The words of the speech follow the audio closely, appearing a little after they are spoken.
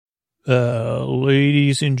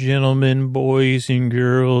Ladies and gentlemen, boys and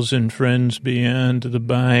girls, and friends beyond the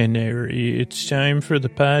binary, it's time for the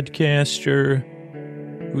podcaster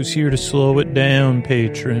who's here to slow it down,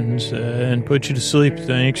 patrons, and put you to sleep.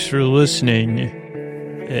 Thanks for listening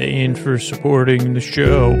and for supporting the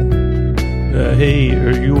show. Hey,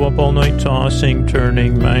 are you up all night tossing,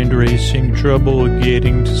 turning, mind racing, trouble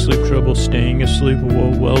getting to sleep, trouble staying asleep?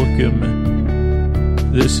 Well, welcome.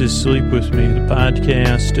 This is Sleep With Me, the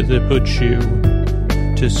podcast that puts you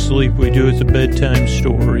to sleep. We do it a bedtime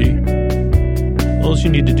story. All you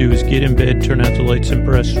need to do is get in bed, turn out the lights, and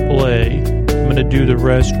press play. I'm going to do the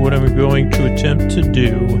rest. What I'm going to attempt to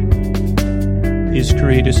do is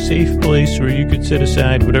create a safe place where you could set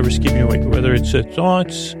aside whatever's keeping you awake, whether it's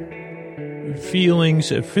thoughts, feelings,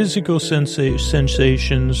 physical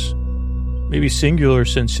sensations, maybe singular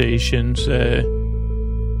sensations.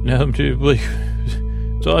 Now I'm like...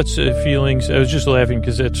 Thoughts, feelings. I was just laughing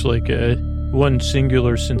because that's like one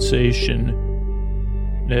singular sensation.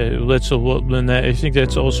 I think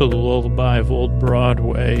that's also the lullaby of old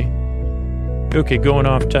Broadway. Okay, going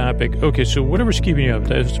off topic. Okay, so whatever's keeping you up,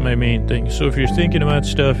 that's my main thing. So if you're thinking about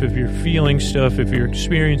stuff, if you're feeling stuff, if you're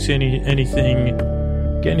experiencing anything,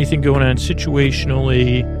 got anything going on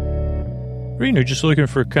situationally, or, you know, just looking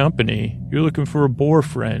for company, you're looking for a bore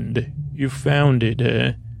friend, you found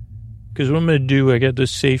it, because what I'm going to do, I got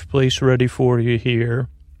this safe place ready for you here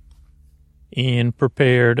and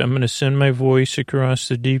prepared. I'm going to send my voice across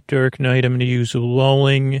the deep, dark night. I'm going to use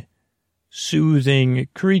lulling, soothing,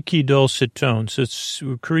 creaky, dulcet tones. It's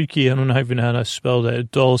creaky. I don't know even how to spell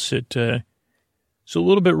that. Dulcet. So a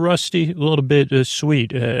little bit rusty, a little bit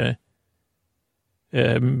sweet.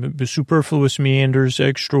 Superfluous meanders,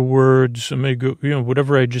 extra words. I'm going to go,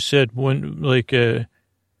 whatever I just said.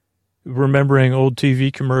 Remembering old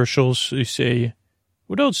TV commercials, they say,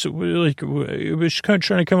 what else? Like, I was kind of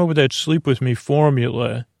trying to come up with that sleep with me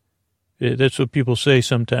formula. That's what people say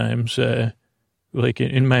sometimes, like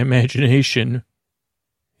in my imagination.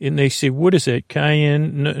 And they say, what is that?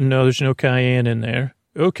 Cayenne? No, there's no cayenne in there.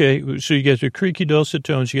 Okay, so you got the creaky dulcet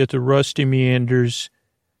tones, you got the rusty meanders.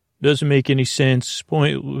 Doesn't make any sense.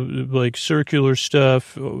 Like circular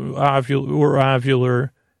stuff, ovular.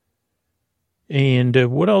 And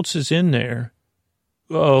what else is in there?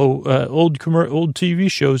 Old TV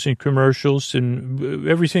shows and commercials, and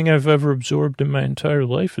everything I've ever absorbed in my entire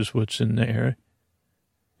life is what's in there.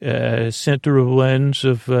 Sent through a lens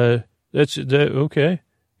of okay.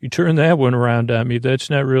 You turn that one around on me. That's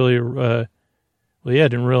not really. I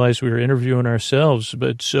didn't realize we were interviewing ourselves.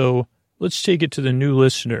 But so let's take it to the new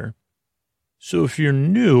listener. So if you're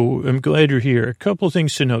new, I'm glad you're here. A couple of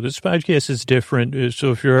things to know. This podcast is different.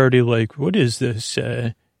 So if you're already like, what is this?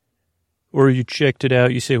 Or you checked it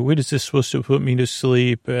out, you say, what is this supposed to put me to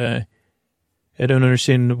sleep? I don't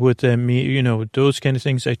understand what that means. Those kind of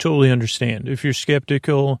things, I totally understand. If you're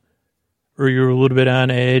skeptical or you're a little bit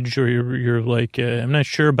on edge or you're like, I'm not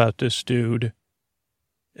sure about this dude.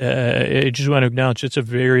 I just want to acknowledge it's a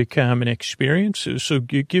very common experience. So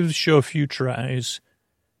give the show a few tries.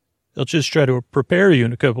 I'll just try to prepare you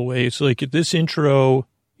in a couple ways. Like this intro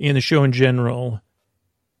and the show in general,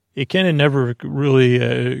 it kind of never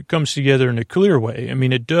really comes together in a clear way. I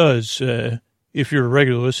mean, it does. If you're a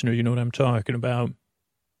regular listener, you know what I'm talking about.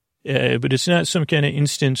 But it's not some kind of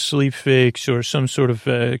instant sleep fix or some sort of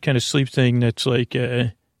kind of sleep thing that's like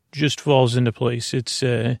just falls into place. It's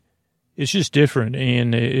just different,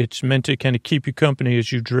 and it's meant to kind of keep you company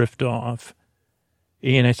as you drift off.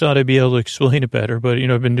 And I thought I'd be able to explain it better, but,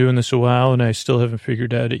 I've been doing this a while, and I still haven't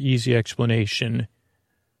figured out an easy explanation.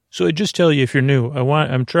 So I just tell you, if you're new,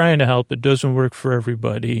 I'm trying to help. It doesn't work for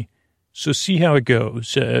everybody. So see how it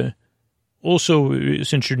goes. Also,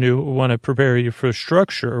 since you're new, I want to prepare you for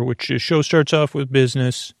structure, which the show starts off with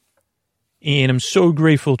business. And I'm so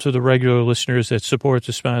grateful to the regular listeners that support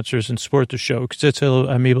the sponsors and support the show, because that's how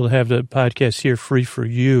I'm able to have the podcast here free for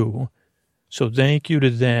you. So thank you to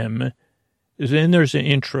them. Then there's an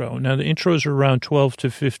intro. Now, the intros are around 12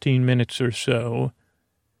 to 15 minutes or so.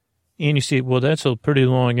 And you say, well, that's a pretty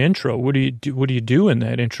long intro. What do you do in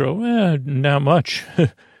that intro? Not much.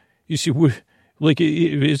 You see, what's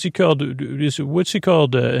it called?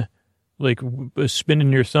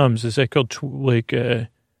 Spinning your thumbs. Is that called, where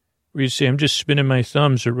you say, I'm just spinning my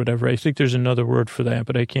thumbs or whatever. I think there's another word for that,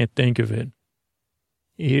 but I can't think of it.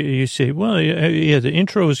 You say, well, yeah, the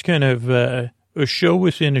intro is kind of a show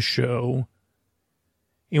within a show.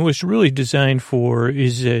 And what's really designed for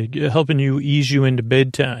is helping you ease you into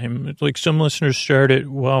bedtime. Like some listeners start it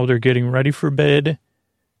while they're getting ready for bed,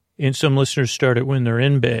 and some listeners start it when they're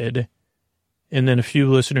in bed. And then a few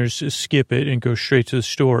listeners skip it and go straight to the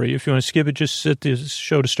story. If you want to skip it, just set the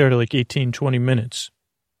show to start at like 18, 20 minutes.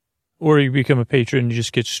 Or you become a patron and you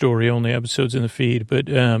just get story-only episodes in the feed. But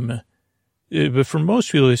for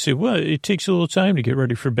most people, they say, well, it takes a little time to get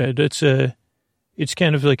ready for bed. It's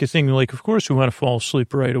kind of like a thing, like, of course we want to fall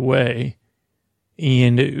asleep right away.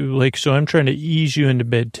 And like, so I'm trying to ease you into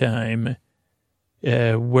bedtime,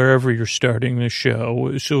 wherever you're starting the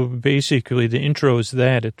show. So basically the intro is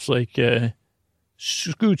that. It's like,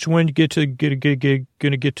 Scoots, when you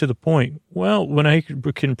gonna get to the point? Well, when I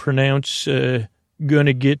can pronounce,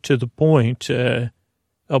 gonna get to the point,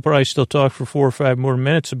 I'll probably still talk for 4 or 5 more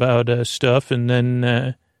minutes about, stuff. And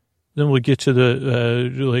then we'll get to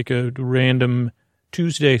the, like a random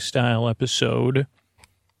Tuesday style episode,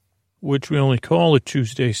 which we only call a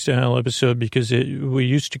Tuesday style episode because we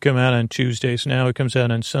used to come out on Tuesdays. Now it comes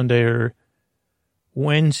out on Sunday or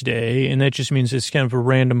Wednesday, and that just means it's kind of a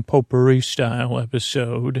random potpourri style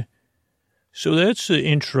episode. So that's the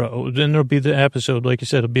intro. Then there'll be the episode. Like I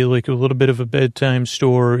said, it'll be like a little bit of a bedtime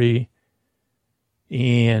story.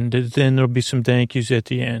 And then there'll be some thank yous at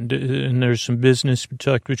the end. And there's some business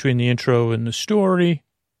tucked between the intro and the story.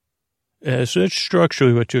 So that's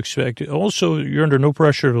structurally what to expect. Also, you're under no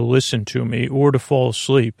pressure to listen to me or to fall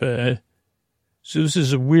asleep. So this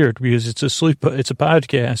is weird because it's a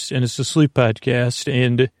podcast and it's a sleep podcast.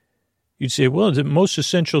 And you'd say, well, the most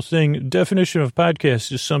essential thing, definition of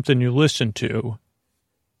podcast is something you listen to.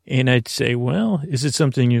 And I'd say, well, is it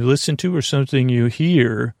something you listen to or something you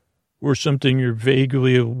hear or something you're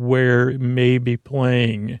vaguely aware may be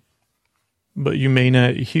playing, but you may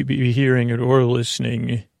not be hearing it or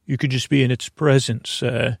listening? You could just be in its presence.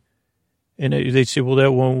 And they'd say, well,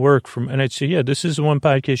 that won't work. And I'd say, yeah, this is the one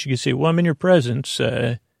podcast you can say, well, I'm in your presence.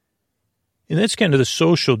 And that's kind of the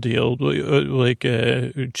social deal.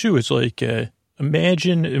 Too, it's like,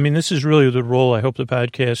 imagine, I mean, this is really the role I hope the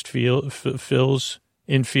podcast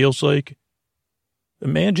feels like.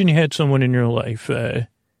 Imagine you had someone in your life, and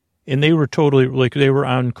they were totally, like, they were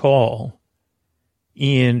on call.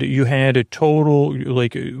 And you had a total,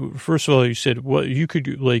 like, first of all, you said, well, you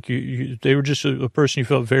could, like, they were just a person you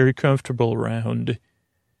felt very comfortable around.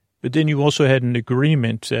 But then you also had an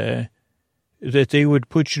agreement that they would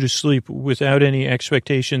put you to sleep without any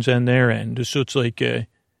expectations on their end. So it's like,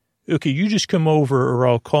 okay, you just come over or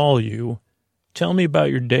I'll call you. Tell me about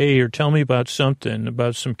your day or tell me about something,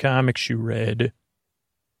 about some comics you read.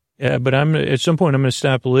 But at some point I'm going to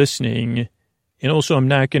stop listening. And also, I'm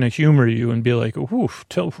not going to humor you and be like,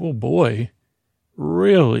 oh boy,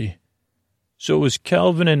 really? So it was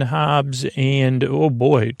Calvin and Hobbes and, oh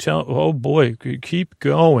boy, keep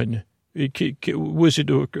going. Was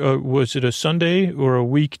it a Sunday or a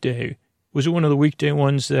weekday? Was it one of the weekday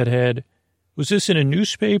ones that was this in a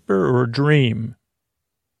newspaper or a dream?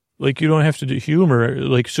 Like, you don't have to do humor.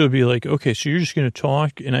 Like, so it'd be like, okay, so you're just going to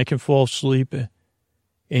talk and I can fall asleep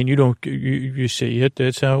and you say, yeah,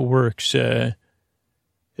 that's how it works.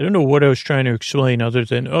 I don't know what I was trying to explain other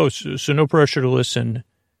than, so no pressure to listen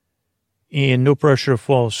and no pressure to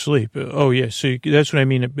fall asleep. Oh, yeah, so that's what I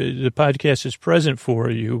mean. The podcast is present for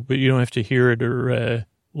you, but you don't have to hear it or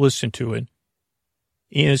listen to it.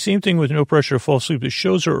 And the same thing with no pressure to fall asleep. The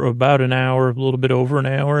shows are about an hour, a little bit over an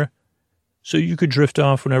hour, so you could drift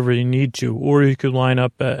off whenever you need to, or you could line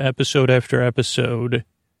up episode after episode,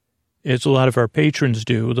 as a lot of our patrons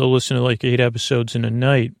do. They'll listen to like 8 episodes in a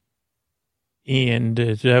night. And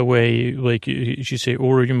that way, like you say,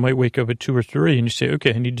 or you might wake up at 2 or 3 and you say,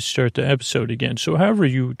 okay, I need to start the episode again. So however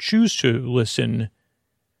you choose to listen,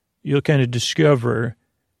 you'll kind of discover,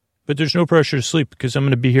 but there's no pressure to sleep because I'm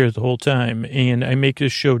going to be here the whole time. And I make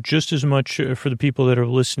this show just as much for the people that are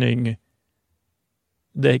listening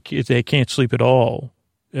that they can't sleep at all.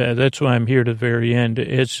 That's why I'm here to the very end.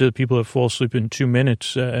 It's the people that fall asleep in 2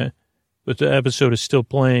 minutes, but the episode is still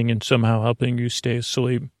playing and somehow helping you stay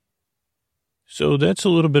asleep. So that's a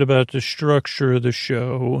little bit about the structure of the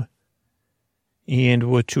show and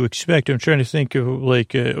what to expect. I'm trying to think of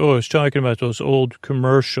like, I was talking about those old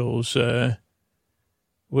commercials.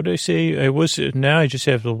 What did I say? Now I just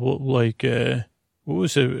have to like, what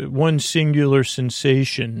was it? One singular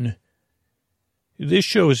sensation. This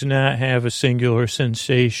show does not have a singular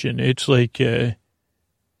sensation. It's like,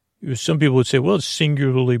 some people would say, well, it's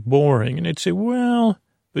singularly boring. And I'd say, well,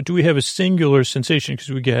 but do we have a singular sensation? Because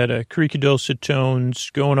we got creaky dulcet tones,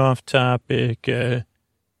 going off topic,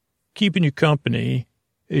 keeping you company.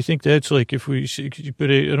 I think that's like but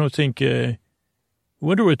I don't think, I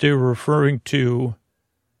wonder what they were referring to.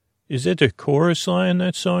 Is that the chorus line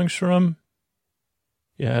that song's from?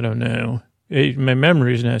 Yeah, I don't know. My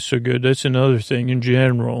memory's not so good. That's another thing in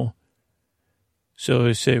general. So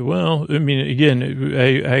I say, well, I mean, again,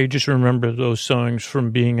 I just remember those songs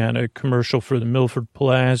from being on a commercial for the Milford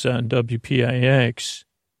Plaza on WPIX,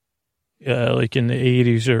 like in the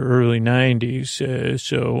 80s or early 90s.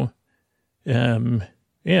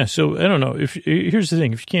 Yeah, so I don't know. Here's the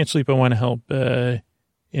thing. If you can't sleep, I want to help, and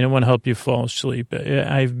I want to help you fall asleep.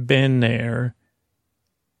 I've been there.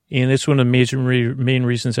 And that's one of the main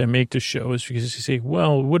reasons I make the show is because you say,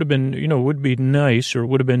 well, it would have been, would be nice or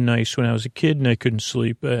would have been nice when I was a kid and I couldn't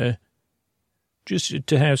sleep. Just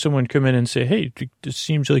to have someone come in and say, hey, it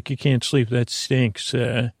seems like you can't sleep. That stinks.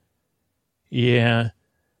 Yeah. And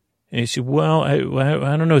you say, well, I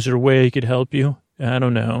don't know. Is there a way I could help you? I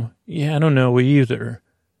don't know. Yeah, I don't know either.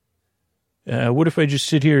 What if I just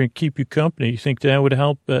sit here and keep you company? You think that would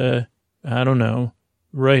help? I don't know.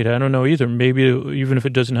 Right, I don't know either. Maybe even if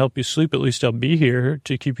it doesn't help you sleep, at least I'll be here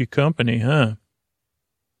to keep you company, huh?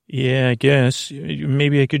 Yeah, I guess.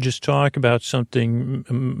 Maybe I could just talk about something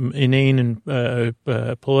inane and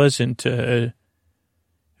pleasant. Okay,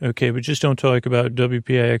 but just don't talk about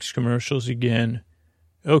WPIX commercials again.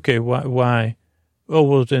 Okay, why? Oh,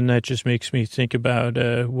 well, then that just makes me think about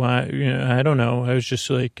why, I don't know. I was just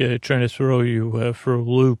like trying to throw you for a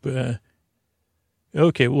loop.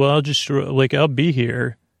 Okay, well, I'll be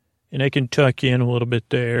here, and I can tuck you in a little bit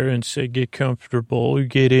there and say, get comfortable,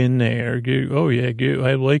 get in there.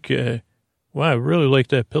 I like, wow, I really like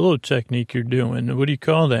that pillow technique you're doing. What do you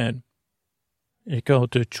call that? I call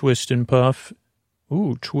it a twist and puff.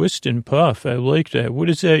 Ooh, twist and puff. I like that. What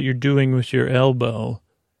is that you're doing with your elbow?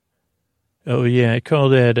 Oh, yeah, I call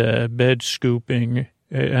that bed scooping.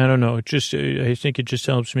 I don't know. I think it just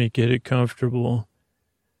helps me get it comfortable.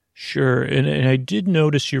 Sure, and I did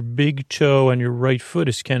notice your big toe on your right foot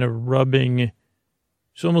is kind of rubbing.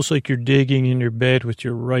 It's almost like you're digging in your bed with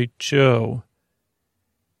your right toe.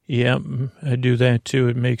 Yep, I do that too.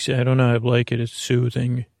 I don't know, I like it. It's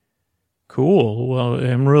soothing. Cool. Well,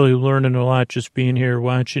 I'm really learning a lot just being here,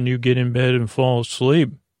 watching you get in bed and fall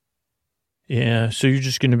asleep. Yeah, so you're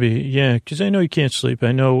just going to be, because I know you can't sleep.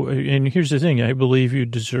 I know, and here's the thing. I believe you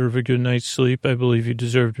deserve a good night's sleep. I believe you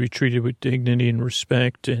deserve to be treated with dignity and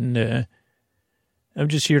respect, and I'm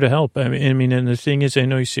just here to help. I mean, and the thing is, I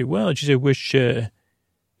know you say, well, I wish I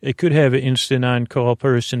could have an instant on-call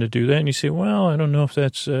person to do that, and you say, well, I don't know if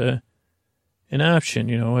that's an option.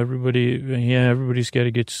 Everybody's got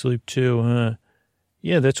to get to sleep too.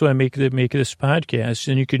 Yeah, that's why I make this podcast,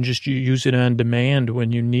 and you can just use it on demand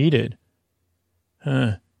when you need it.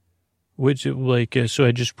 Huh. So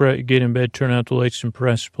I just get in bed, turn out the lights, and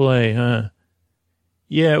press play, huh?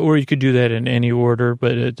 Yeah, or you could do that in any order,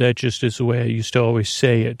 but that just is the way I used to always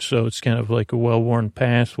say it, so it's kind of like a well-worn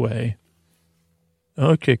pathway.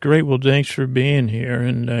 Okay, great. Well, thanks for being here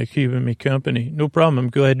and keeping me company. No problem.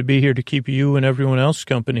 I'm glad to be here to keep you and everyone else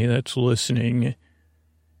company that's listening.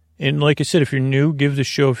 And like I said, if you're new, give the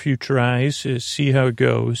show a few tries, see how it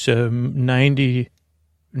goes.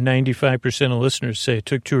 95% of listeners say it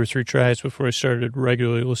took 2 or 3 tries before I started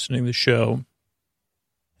regularly listening to the show.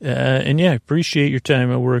 And I appreciate your time.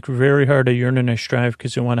 I work very hard. I yearn and I strive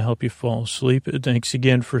because I want to help you fall asleep. Thanks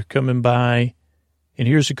again for coming by. And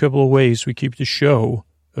here's a couple of ways we keep the show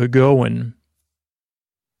going.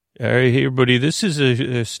 All right, hey, everybody. This is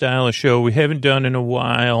a style of show we haven't done in a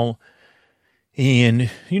while. And,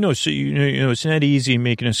 it's not easy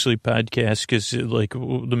making a sleep podcast because,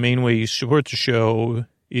 the main way you support the show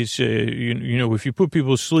is, if you put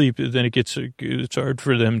people to sleep, then it's hard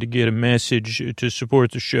for them to get a message to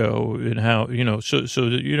support the show and how,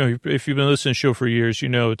 if you've been listening to the show for years,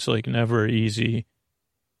 it's never easy.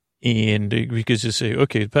 And because they say,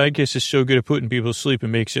 okay, the podcast is so good at putting people to sleep, it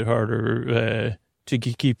makes it harder to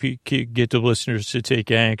get the listeners to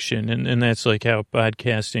take action. And that's how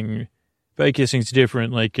podcasting's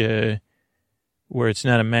different, where it's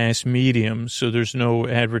not a mass medium, so there's no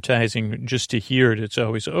advertising just to hear it. It's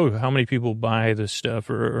always, how many people buy this stuff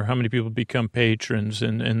or how many people become patrons,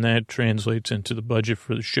 and that translates into the budget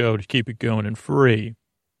for the show to keep it going and free.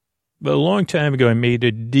 But a long time ago, I made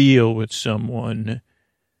a deal with someone.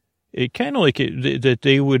 It kind of that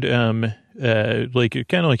they would, kind of like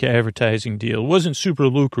an advertising deal. It wasn't super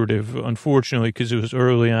lucrative, unfortunately, because it was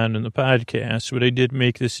early on in the podcast, but I did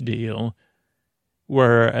make this deal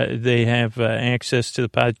where they have access to the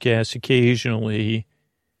podcast occasionally.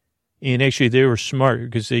 And actually, they were smart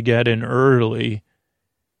because they got in early.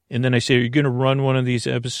 And then I say, are you going to run one of these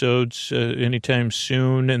episodes anytime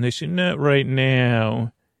soon? And they said, not right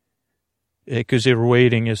now. Because they were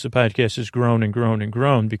waiting as the podcast has grown and grown and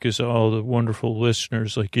grown because of all the wonderful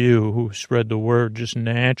listeners like you who spread the word just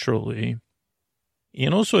naturally.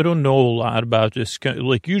 And also, I don't know a lot about this.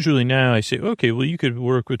 Like, usually now I say, okay, well, you could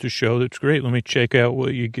work with the show. That's great. Let me check out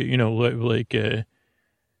what you get,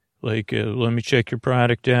 let me check your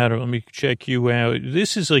product out, or let me check you out.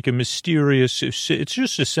 This is like a mysterious, it's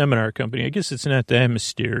just a seminar company. I guess it's not that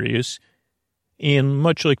mysterious. And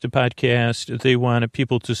much like the podcast, they wanted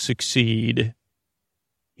people to succeed.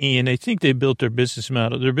 And I think they built their business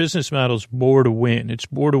model. Their business model is Bored to Win. It's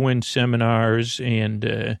Bored to Win seminars,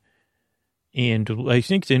 and I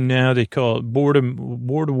think they call it Bored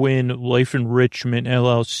to Win Life Enrichment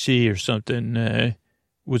LLC or something.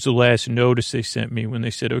 Was the last notice they sent me when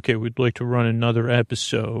they said, okay, we'd like to run another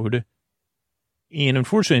episode. And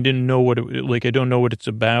unfortunately, I didn't know I don't know what it's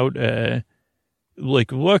about.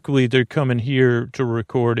 Luckily, they're coming here to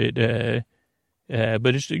record it.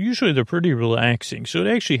 But usually they're pretty relaxing. So it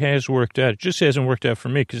actually has worked out. It just hasn't worked out for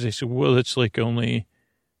me because they said, well, it's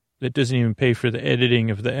that doesn't even pay for the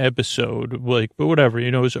editing of the episode. But whatever,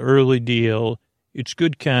 it's an early deal. It's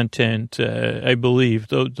good content, I believe.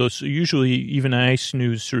 Those usually even I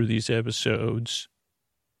snooze through these episodes.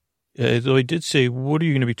 Though I did say, what are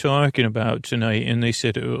you going to be talking about tonight? And they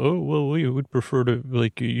said, oh, well, we would prefer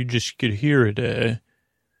to, you just could hear it.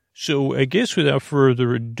 So I guess without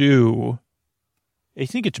further ado, I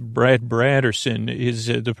think it's Brad Bradderson is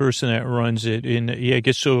the person that runs it. And yeah, I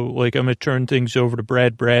guess so. I'm going to turn things over to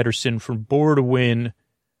Brad Bradderson from Bored to Win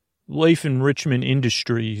Life Enrichment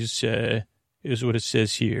Industries, is what it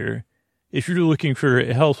says here. If you're looking for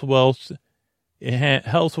health, wealth,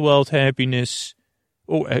 happiness.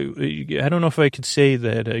 Oh, I don't know if I could say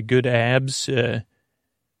that. Good abs.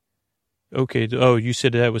 Okay. Oh, you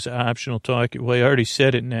said that was optional talk. Well, I already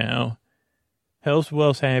said it now. Health,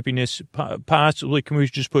 wealth, happiness, possibly. Can we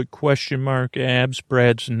just put question mark abs?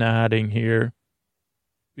 Brad's nodding here.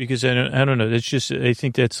 Because I don't know. That's just, I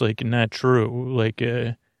think that's not true.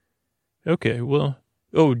 Okay, well,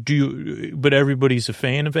 but everybody's a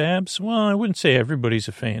fan of abs? Well, I wouldn't say everybody's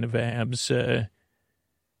a fan of abs. I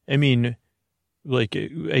mean, I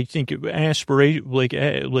think that's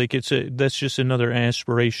just another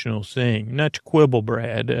aspirational thing. Not to quibble,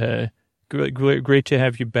 Brad. Great to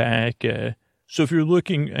have you back. So if you're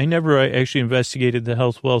looking, I never actually investigated the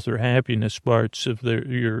health, wealth, or happiness parts of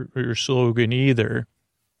your slogan either.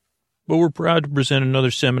 But we're proud to present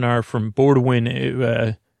another seminar from Bored to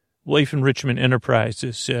Win Life Enrichment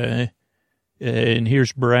Enterprises. And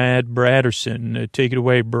here's Brad Bradderson. Take it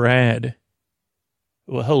away, Brad.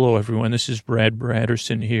 Well, hello, everyone. This is Brad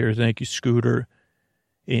Bradderson here. Thank you, Scooter.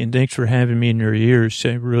 And thanks for having me in your ears.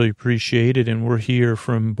 I really appreciate it. And we're here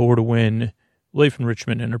from Bored to Win Life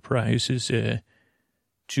Enrichment Enterprises to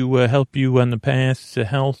help you on the path to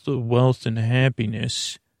health, wealth, and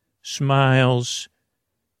happiness. Smiles.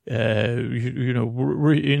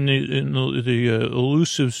 We're in the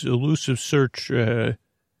elusive search, for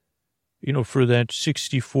that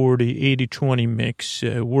 60-40, 80-20 mix.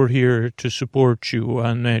 We're here to support you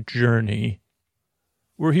on that journey.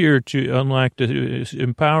 We're here to unlock the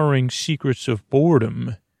empowering secrets of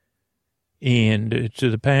boredom and to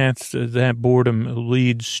the path that boredom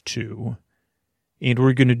leads to. And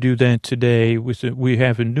we're going to do that today. We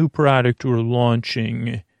have a new product we're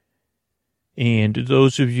launching. And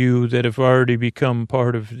those of you that have already become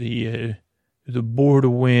part of the Bored to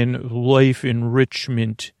Win Life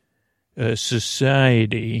Enrichment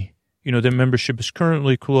Society, the membership is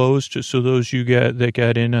currently closed. So those you that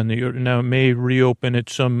got in on now it may reopen at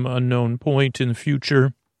some unknown point in the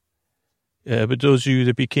future. But those of you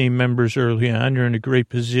that became members early on, you're in a great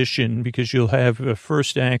position because you'll have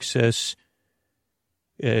first access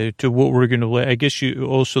to what we're going to, I guess you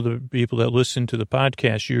also, the people that listen to the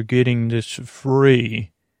podcast, you're getting this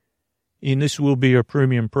free. And this will be our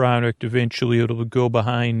premium product. Eventually it'll go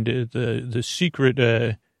behind the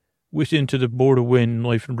secret, within to the Bored to Win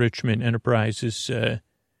Life Enrichment Enterprises, and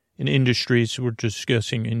industries. We're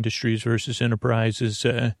discussing industries versus enterprises.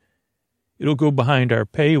 It'll go behind our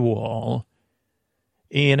paywall.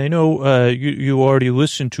 And I know you already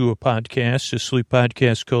listened to a sleep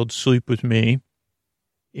podcast called Sleep With Me.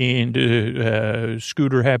 And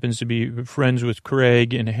Scooter happens to be friends with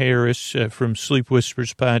Craig and Harris from Sleep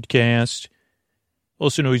Whispers podcast.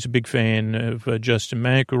 Also know he's a big fan of Justin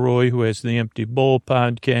McElroy, who has the Empty Bowl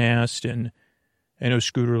podcast. And I know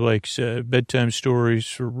Scooter likes bedtime stories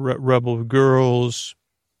for Rebel Girls.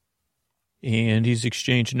 And he's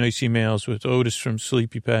exchanged nice emails with Otis from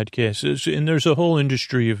Sleepy Podcasts. And there's a whole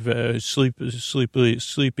industry of sleep and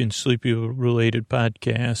sleepy-related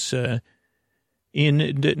podcasts.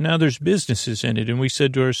 And now there's businesses in it. And we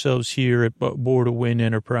said to ourselves here at Bored to Win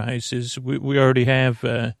Enterprises, we already have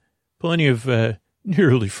plenty of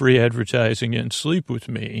nearly free advertising and Sleep With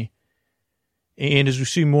Me. And as we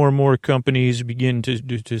see more and more companies begin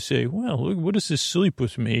to say, well, look, what is this sleep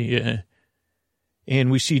with me?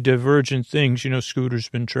 And we see divergent things. Scooter's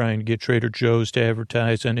been trying to get Trader Joe's to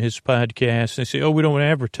advertise on his podcast. They say, oh, we don't want to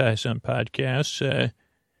advertise on podcasts.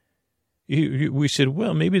 We said,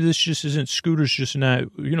 well, maybe this just isn't Scooter's just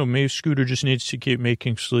not, maybe Scooter just needs to keep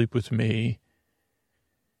making sleep with me.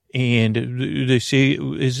 And they say,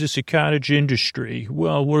 is this a cottage industry?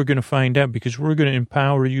 Well, we're going to find out because we're going to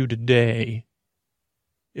empower you today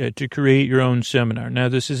to create your own seminar. Now,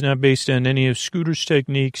 this is not based on any of Scooter's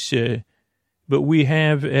techniques, but we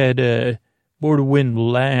have at Boredom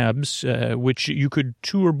Labs, which you could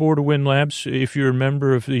tour Boredom Labs if you're a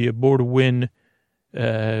member of the Boredom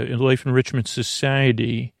Life Enrichment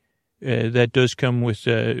Society. That does come with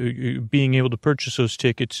being able to purchase those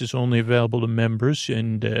tickets is only available to members.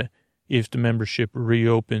 And if the membership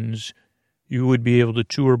reopens, you would be able to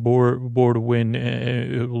tour Boredom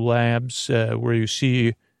Labs where you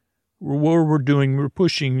see what we're doing. We're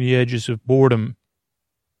pushing the edges of boredom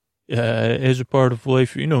as a part of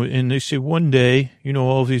life, and they say one day,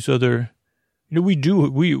 all these other, we do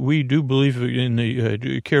believe in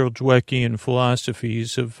the Carol Dweckian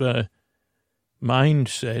philosophies of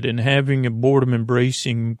mindset and having a boredom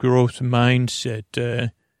embracing growth mindset.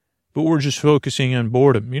 But we're just focusing on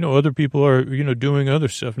boredom. Other people are, doing other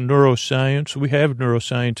stuff. Neuroscience. We have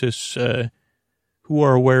neuroscientists who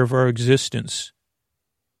are aware of our existence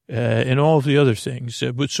and all of the other things.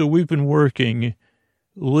 But so we've been working,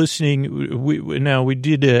 listening. We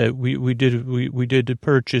did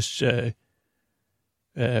purchase.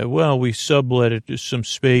 We sublet it to some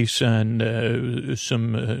space on those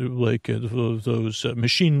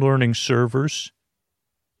machine learning servers,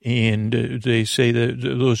 and they say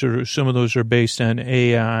that some of those are based on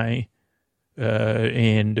AI,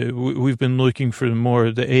 and we've been looking for more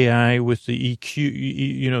of the AI with the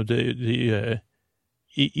EQ,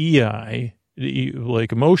 the EI,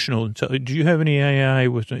 like emotional intelligence. Do you have any AI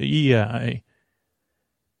with the EI?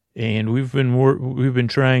 And we've been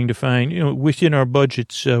trying to find, within our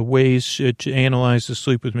budgets, ways to analyze the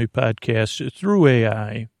Sleep With Me podcast through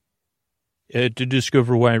AI to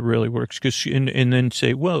discover why it really works. And then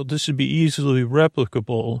say, well, this would be easily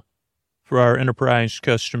replicable for our enterprise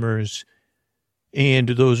customers and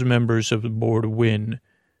those members of the Boredom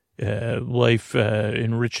Life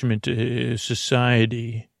Enrichment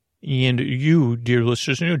Society. And you, dear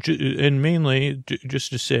listeners, and mainly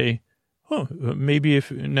just to say, maybe if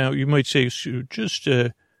now you might say, just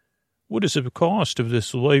what is the cost of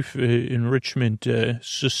this life enrichment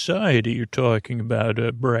society you're talking about,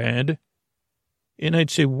 Brad? And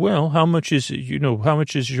I'd say, well, how much is how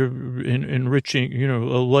much is your enriching, a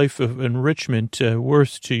life of enrichment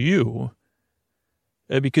worth to you?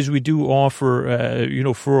 Because we do offer,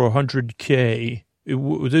 for $100K.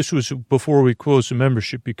 This was before we closed the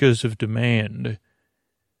membership because of demand.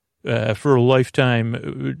 For a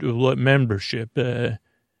lifetime membership,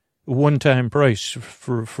 one-time price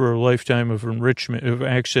for a lifetime of enrichment, of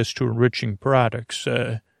access to enriching products.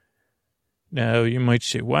 Now, you might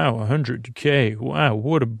say, wow, $100K, wow,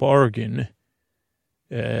 what a bargain.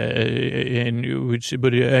 And you would say,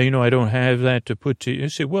 but, I don't have that to put to you.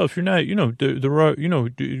 Say, well, if you're not, you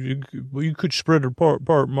could spread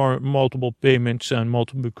apart multiple payments on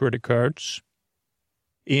multiple credit cards.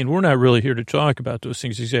 And we're not really here to talk about those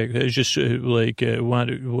things exactly. It's just but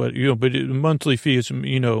the monthly fee is,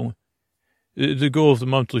 the goal of the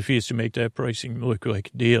monthly fee is to make that pricing look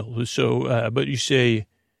like a deal. So, but you say,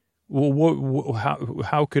 well,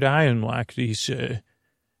 how could I unlock these?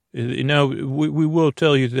 Now, we will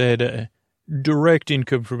tell you that direct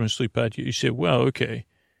income from a sleep podcast. You say, well, okay,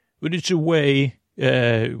 but it's a way.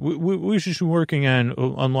 We're just working on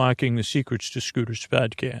unlocking the secrets to Scooter's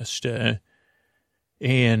podcast.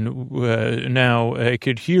 And now I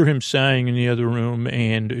could hear him sighing in the other room,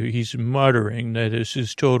 and he's muttering that this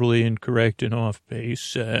is totally incorrect and off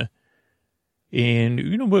base. But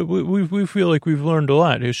we feel like we've learned a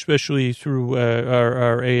lot, especially through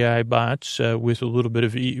our AI bots with a little bit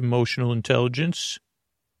of emotional intelligence.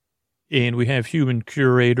 And we have human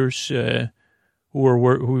curators who've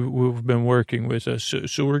been working with us.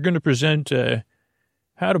 So we're going to present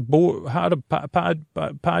how to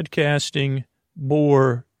podcasting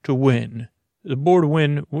bore to win. The bore to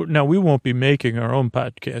win. Now, we won't be making our own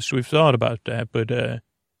podcast. We've thought about that, but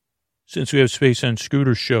since we have space on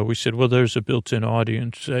Scooter's show, we said, well, there's a built-in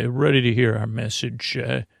audience ready to hear our message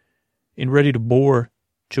and ready to bore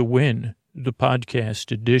to win the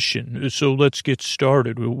podcast edition. So let's get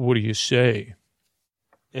started. What do you say?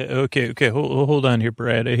 Okay. Hold on here,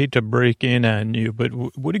 Brad. I hate to break in on you, but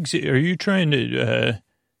what are you trying to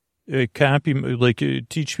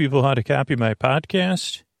teach people how to copy my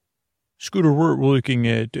podcast? Scooter, we're looking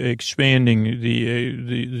at expanding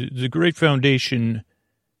the great foundation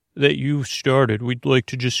that you've started. We'd like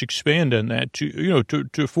to just expand on that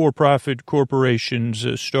to for-profit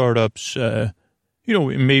corporations, startups,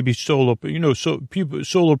 maybe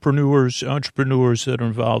solopreneurs, entrepreneurs that are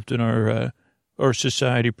involved in our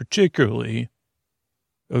society, particularly.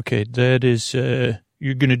 Okay, that is,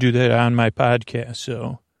 you're going to do that on my podcast.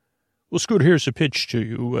 So, well, Scooter, here's a pitch to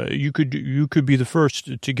you. You could be the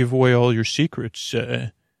first to give away all your secrets.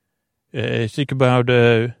 Think about,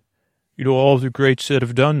 all the greats that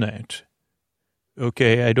have done that.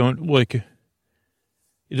 Okay,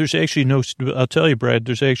 there's actually I'll tell you, Brad,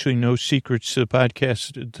 there's actually no secrets to the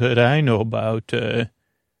podcast that I know about.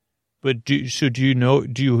 But do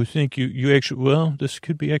you think you actually, well, this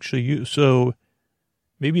could be actually you. So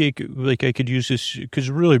maybe I could use this, because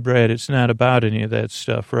really, Brad, it's not about any of that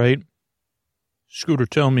stuff, right? Scooter,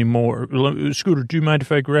 tell me more. Scooter, do you mind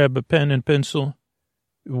if I grab a pen and pencil?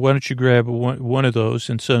 Why don't you grab one of those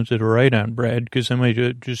and something to write on, Brad? Because I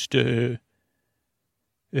might just teach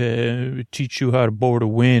you how to board a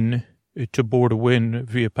win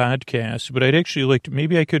via podcast. But I'd actually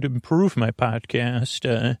maybe I could improve my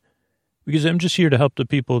podcast, because I'm just here to help the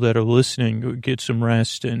people that are listening get some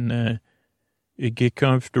rest and get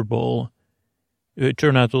comfortable,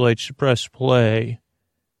 turn out the lights, press play,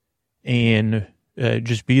 and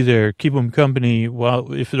just be there, keep them company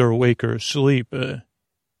if they're awake or asleep.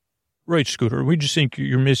 Right, Scooter. We just think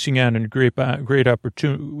you're missing out on a great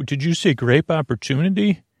opportunity. Did you say grape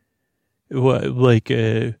opportunity? What,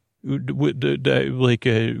 I would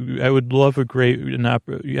love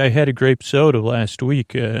I had a grape soda last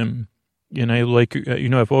week, and I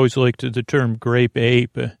I've always liked the term grape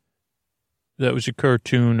ape. That was a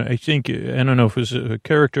cartoon. I don't know if it was a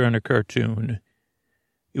character on a cartoon.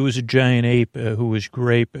 It was a giant ape who was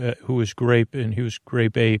grape, and he was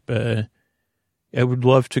grape ape. I would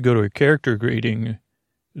love to go to a character greeting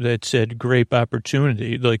that said grape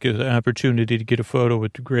opportunity, like an opportunity to get a photo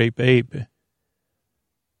with the grape ape.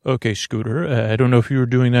 Okay, Scooter, I don't know if you were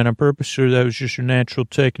doing that on purpose or that was just your natural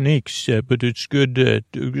techniques, but it's good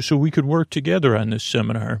so we could work together on this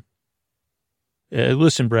seminar.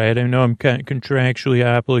 Listen, Brad, I know I'm contractually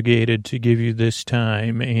obligated to give you this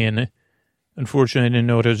time, and unfortunately I didn't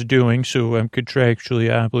know what I was doing, so I'm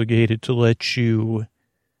contractually obligated to let you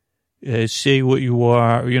say what you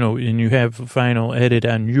are, and you have a final edit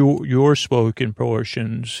on your spoken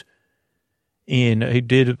portions. And I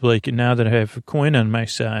did, now that I have a coin on my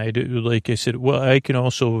side, I said, well, I can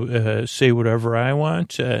also say whatever I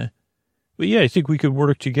want. But yeah, I think we could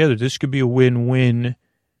work together. This could be a win-win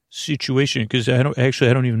situation, because I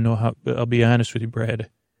don't even know how, I'll be honest with you, Brad.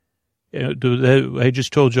 I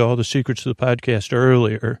just told you all the secrets of the podcast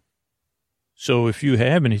earlier. So if you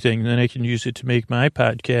have anything, then I can use it to make my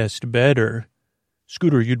podcast better.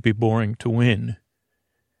 Scooter, you'd be boring to win.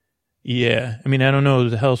 Yeah, I don't know,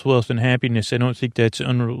 the health, wealth, and happiness, I don't think that's,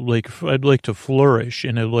 I'd like to flourish,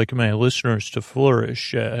 and I'd like my listeners to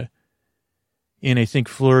flourish. And I think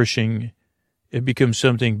flourishing, it becomes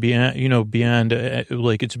something beyond,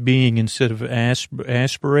 it's being instead of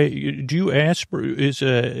aspirate. Do you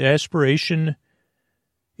aspiration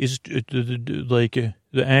is the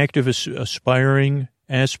act of aspiring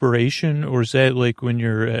aspiration, or is that when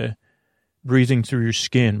you're breathing through your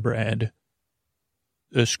skin, Brad?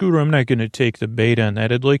 Scooter, I'm not going to take the bait on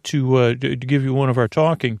that. I'd like to give you one of our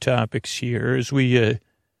talking topics here as we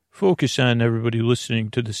focus on everybody listening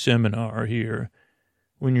to the seminar here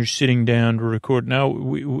when you're sitting down to record. Now,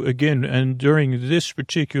 and during this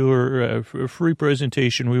particular free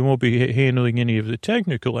presentation, we won't be handling any of the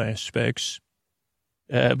technical aspects.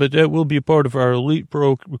 But that will be a part of our elite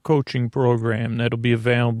pro coaching program that'll be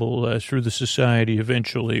available through the society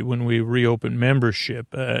eventually when we reopen membership.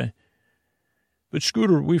 But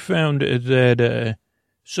Scooter, we found that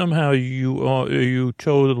somehow you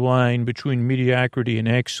toe the line between mediocrity and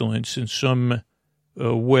excellence in some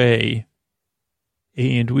way,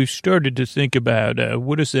 and we've started to think about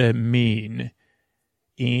what does that mean.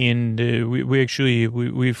 And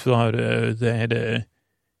we've thought that.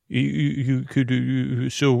 You could,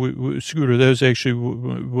 Scooter, that was actually,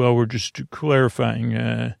 well, we're just clarifying.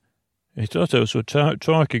 I thought that was a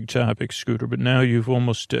talking topic, Scooter, but now you've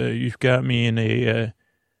almost, you've got me in a,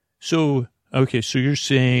 so you're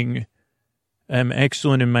saying I'm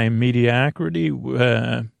excellent in my mediocrity.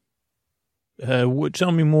 Tell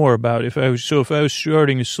me more about if I was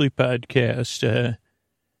starting a sleep podcast,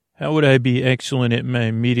 how would I be excellent at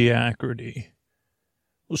my mediocrity?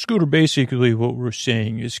 Well, Scooter, basically what we're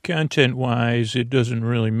saying is content-wise, it doesn't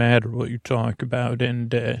really matter what you talk about.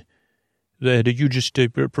 And that you just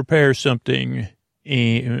prepare something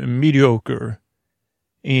mediocre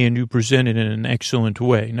and you present it in an excellent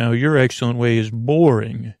way. Now, your excellent way is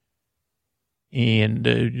boring. And,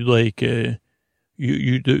 so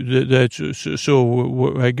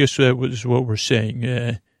I guess that was what we're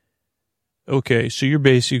saying. Okay, so you're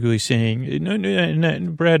basically saying, no,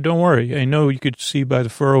 Brad, don't worry. I know you could see by the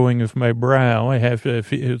furrowing of my brow, I have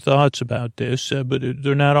thoughts about this, but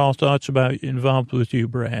they're not all thoughts involved with you,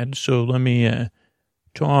 Brad. So let me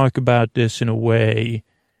talk about this in a way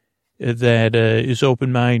that is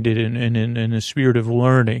open-minded and in a spirit of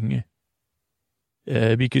learning.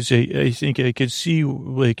 Because I think I could see,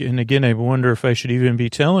 like, and again, I wonder if I should even be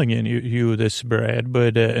telling you this, Brad,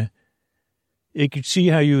 but I could see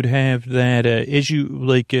how you would have that as you,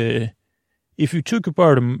 like, if you took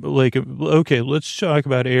apart, okay, let's talk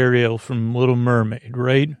about Ariel from Little Mermaid,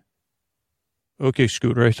 right? Okay,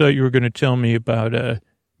 Scooter, I thought you were going to tell me about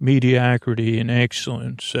mediocrity and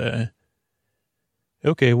excellence.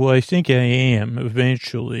 Okay, well, I think I am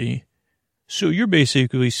eventually. So you're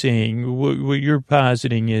basically saying what you're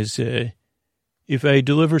positing is if I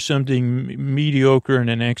deliver something mediocre in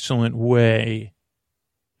an excellent way,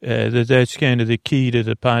 that's kind of the key to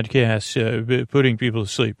the podcast, putting people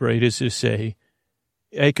to sleep, right? Is to say,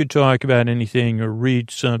 I could talk about anything or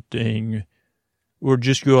read something or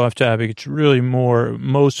just go off topic. It's really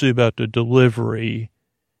mostly about the delivery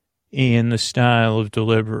and the style of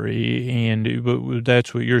delivery. But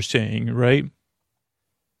that's what you're saying, right?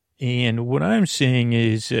 And what I'm saying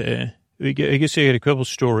is, I guess I got a couple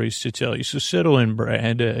stories to tell you. So settle in,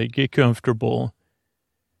 Brad. Get comfortable.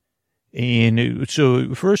 And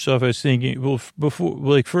so first off, I was thinking, well,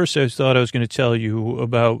 first I thought I was going to tell you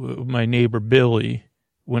about my neighbor Billy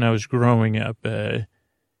when I was growing up. One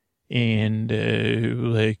of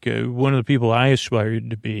the people I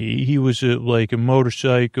aspired to be, he was like a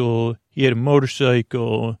motorcycle. He had a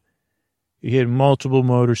motorcycle. He had multiple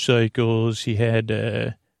motorcycles. He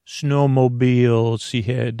had, snowmobiles. He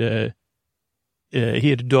had a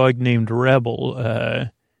dog named Rebel,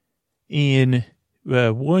 and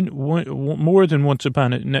more than once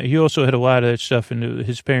upon it. He also had a lot of that stuff in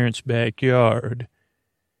his parents' backyard,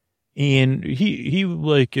 and he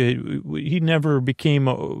never became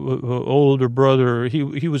a older brother.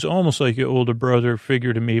 He was almost like an older brother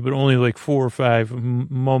figure to me, but only like 4 or 5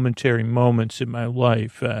 momentary moments in my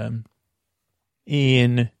life,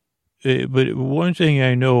 but one thing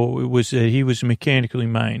I know was that he was mechanically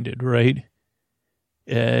minded, right?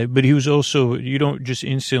 But he was also, you don't just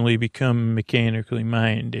instantly become mechanically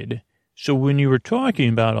minded. So when you were talking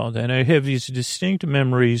about all that, I have these distinct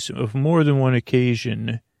memories of more than one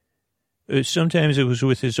occasion. Sometimes it was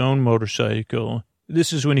with his own motorcycle.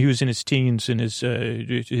 This is when he was in his teens, And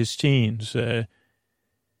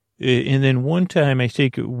then one time, I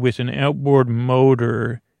think with an outboard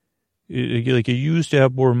motor, like a used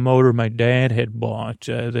outboard motor my dad had bought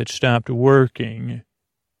that stopped working.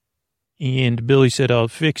 And Billy said, I'll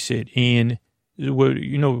fix it. And,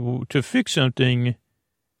 to fix something,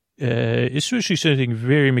 especially something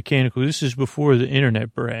very mechanical, this is before the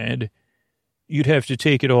internet, Brad, you'd have to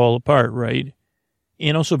take it all apart, right?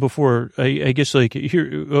 And also before, I guess I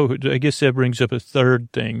guess that brings up a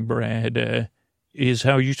third thing, Brad, is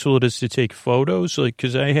how useful it is to take photos. Like,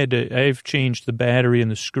 cause I've changed the battery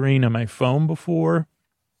and the screen on my phone before.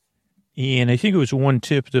 And I think it was one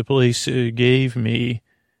tip the police gave me,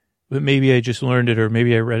 but maybe I just learned it or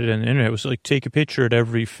maybe I read it on the internet. It was like, take a picture at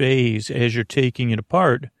every phase as you're taking it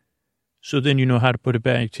apart. So then you know how to put it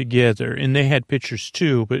back together. And they had pictures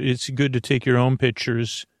too, but it's good to take your own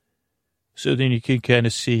pictures. So then you can kind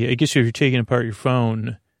of see, I guess if you're taking apart your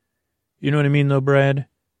phone, you know what I mean though, Brad?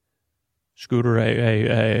 Scooter,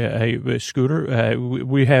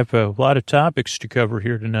 we have a lot of topics to cover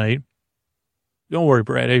here tonight. Don't worry,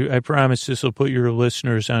 Brad. I promise this will put your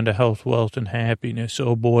listeners onto health, wealth, and happiness.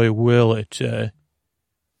 Oh, boy, will it.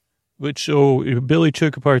 But so Billy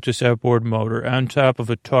took apart this outboard motor on top of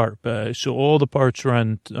a tarp. So all the parts were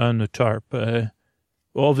on the tarp.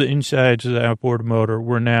 All the insides of the outboard motor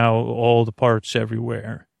were now all the parts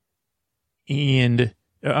everywhere. And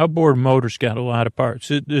outboard motor's got a lot of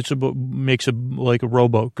parts. Makes like a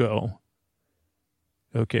rowboat go.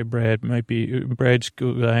 Okay, Brad's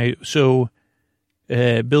guy. So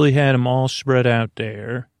Billy had them all spread out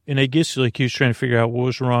there, and I guess like he was trying to figure out what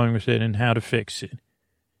was wrong with it and how to fix it.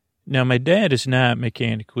 Now, my dad is not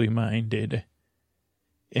mechanically minded,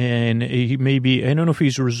 and he may be, I don't know if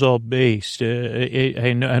he's result-based.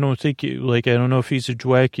 I don't think, I don't know if he's a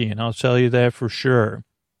Dweckian. I'll tell you that for sure.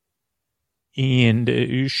 And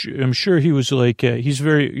I'm sure he was like, he's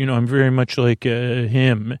very, I'm very much like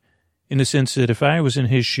him in the sense that if I was in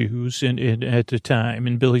his shoes and at the time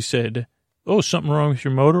and Billy said, oh, something wrong with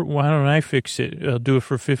your motor? Why don't I fix it? I'll do it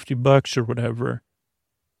for $50 or whatever.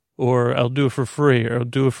 Or I'll do it for free, or I'll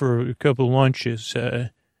do it for a couple of lunches.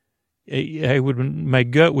 My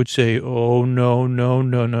gut would say, oh, no.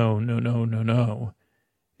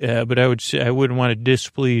 But I would say, I wouldn't want to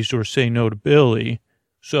displease or say no to Billy.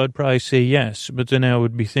 So I'd probably say yes. But then I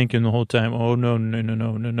would be thinking the whole time, oh,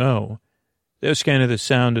 no. That's kind of the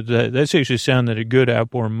sound that's actually the sound that a good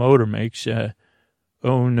outboard motor makes.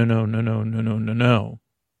 Oh, no.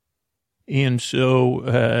 And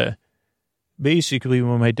so, basically,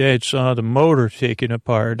 when my dad saw the motor taken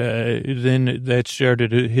apart, then that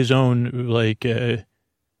started his own,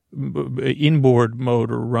 inboard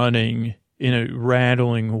motor running in a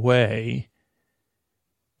rattling way.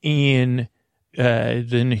 And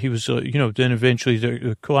then he was, then eventually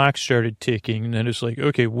the clock started ticking. And then it's like,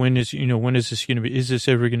 okay, when is this going to be, is this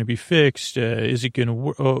ever going to be fixed? Is it going to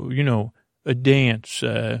work? A dance.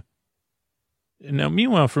 Now,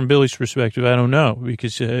 meanwhile, from Billy's perspective, I don't know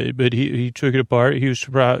because, but he took it apart. He was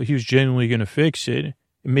genuinely going to fix it.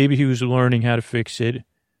 Maybe he was learning how to fix it,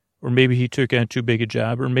 or maybe he took on too big a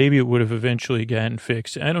job, or maybe it would have eventually gotten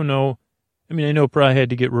fixed. I don't know. I mean, I know it probably had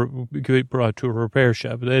to get brought to a repair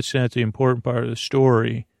shop, but that's not the important part of the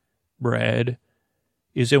story, Brad,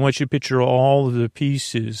 is I want you to picture all of the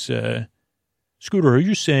pieces. Scooter, are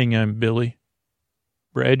you saying I'm Billy?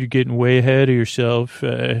 Brad, you're getting way ahead of yourself,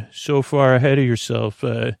 so far ahead of yourself.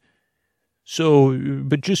 But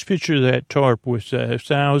just picture that tarp with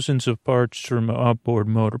thousands of parts from an outboard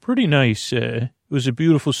motor. Pretty nice. It was a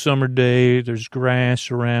beautiful summer day. There's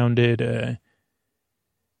grass around it.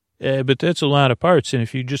 But that's a lot of parts. And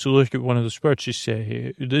if you just look at one of those parts, you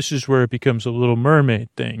say, this is where it becomes a Little Mermaid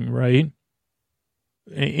thing, right?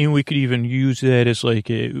 And we could even use that as like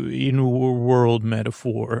a in-world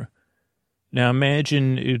metaphor. Now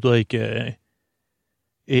imagine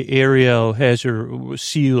Ariel has her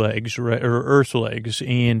sea legs, right, or earth legs,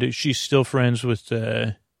 and she's still friends with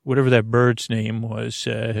whatever that bird's name was.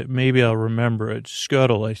 Maybe I'll remember it.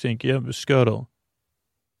 Scuttle, I think. Yep, Scuttle.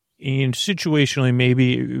 And situationally,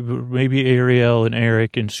 maybe Ariel and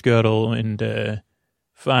Eric and Scuttle and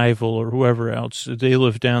Fievel or whoever else, they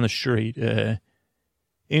live down the street.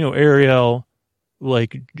 Ariel.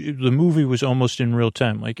 Like, the movie was almost in real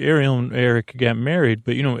time. Like, Ariel and Eric got married,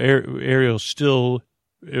 but, Ariel's still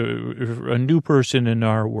a new person in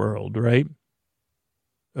our world, right?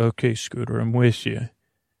 Okay, Scooter, I'm with you.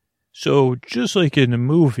 So, just like in the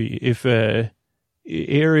movie, if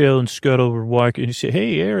Ariel and Scuttle were walking, and you say,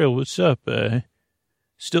 hey, Ariel, what's up? I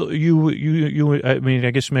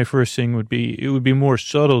guess my first thing would be, it would be more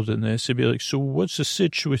subtle than this. It'd be like, so what's the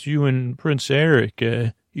sitch with you and Prince Eric?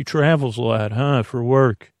 He travels a lot, huh, for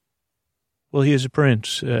work? Well, he is a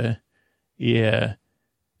prince. Yeah.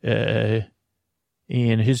 And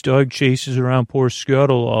his dog chases around poor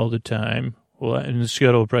Scuttle all the time. Well, and the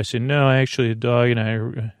Scuttle will probably say, no, actually, the dog and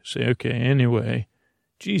I say, okay, anyway.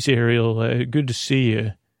 Geez, Ariel, good to see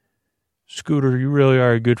you. Scooter, you really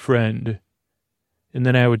are a good friend. And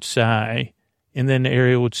then I would sigh. And then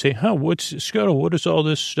Ariel would say, Scuttle, what is all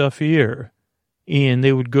this stuff here? And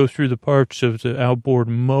they would go through the parts of the outboard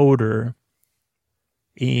motor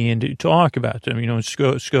and talk about them.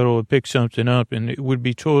 Scuttle would pick something up, and it would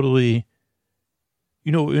be totally,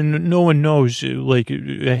 and no one knows, I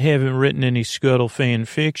haven't written any Scuttle fan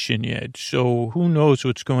fiction yet, so who knows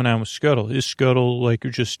what's going on with Scuttle? Is Scuttle,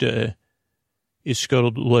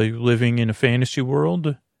 living in a fantasy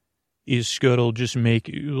world? Is Scuttle just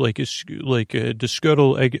does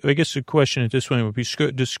Scuttle, I guess the question at this point would be,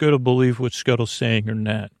 does Scuttle believe what Scuttle's saying or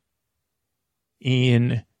not?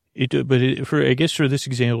 And I guess for this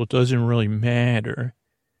example, it doesn't really matter,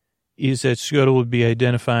 is that Scuttle would be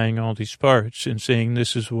identifying all these parts and saying,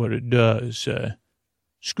 this is what it does.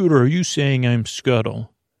 Scooter, are you saying I'm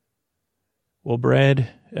Scuttle? Well, Brad,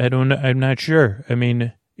 I'm not sure. I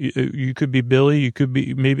mean, you could be Billy, you could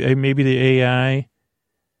be maybe the AI.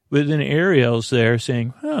 But then Ariel's there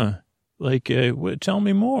saying, tell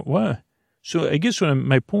me more. What? So I guess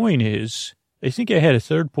my point is, I think I had a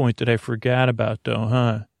third point that I forgot about, though,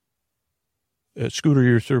 huh? Scooter,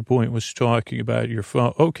 your third point was talking about your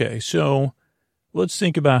phone. Okay, so let's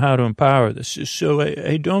think about how to empower this. So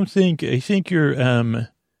I think you're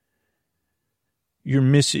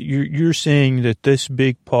missing, you're saying that this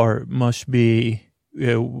big part must be,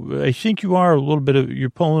 I think you are you're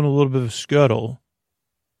pulling a little bit of a Scuttle.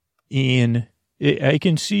 And I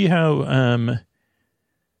can see how,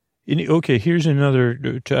 okay, here's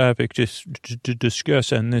another topic to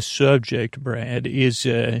discuss on this subject, Brad, is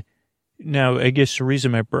Now, I guess the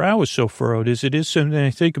reason my brow is so furrowed is it is something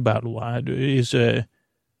I think about a lot is,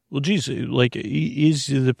 well, geez, like, is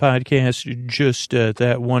the podcast just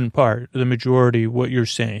that one part, the majority of what you're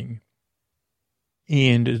saying?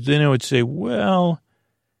 And then I would say, well,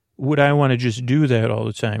 would I want to just do that all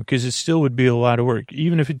the time? Because it still would be a lot of work,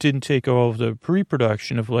 even if it didn't take all of the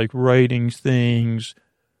pre-production of like writing things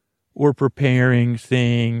or preparing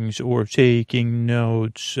things or taking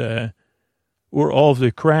notes, or all of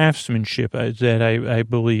the craftsmanship that I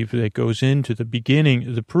believe that goes into the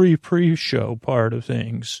beginning, the pre-show part of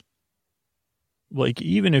things. Like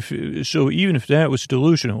even if that was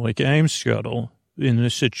delusional, like I'm Scuttle in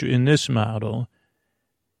this model,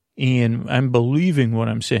 and I'm believing what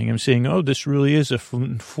I'm saying, oh, this really is a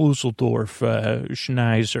Fusseldorf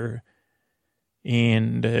Schneiser.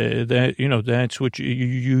 And that, that's what you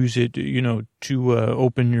use it, to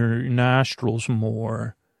open your nostrils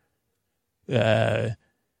more. I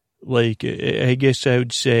guess I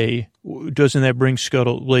would say, doesn't that bring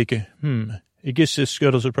Scuttle, I guess this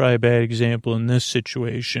Scuttle's are probably a bad example in this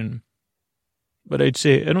situation. But I'd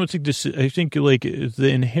say, I think like the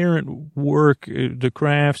inherent work, the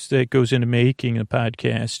crafts that goes into making a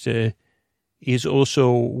podcast is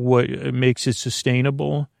also what makes it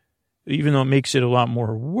sustainable. Even though it makes it a lot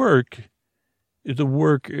more work, the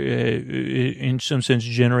work in some sense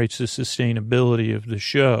generates the sustainability of the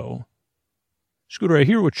show. Scooter, I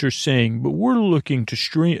hear what you're saying, but we're looking to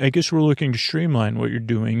streamline what you're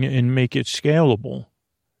doing and make it scalable.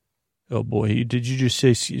 Oh boy, did you just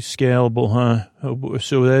say scalable, huh? Oh boy,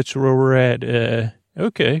 so that's where we're at.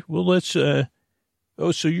 Okay, well let's, so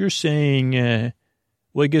you're saying,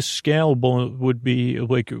 well, I guess scalable would be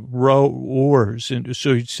like row oars. And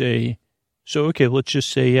so you'd say, okay, let's just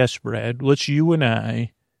say yes, Brad. Let's you and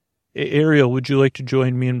I. Ariel, would you like to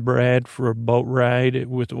join me and Brad for a boat ride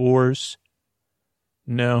with oars?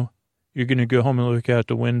 No, you're going to go home and look out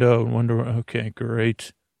the window and wonder, okay,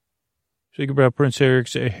 great. Think about Prince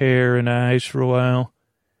Eric's hair and eyes for a while.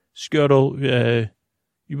 Scuttle, why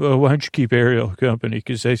don't you keep Ariel company?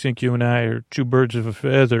 Because I think you and I are two birds of a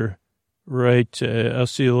feather. Right, I'll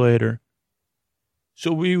see you later.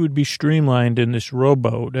 So we would be streamlined in this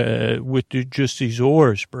rowboat with just these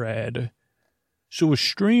oars, Brad. So a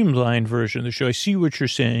streamlined version of the show, I see what you're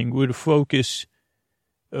saying, would focus...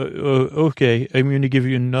 okay, I'm going to give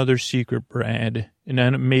you another secret, Brad.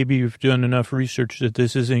 And maybe you've done enough research that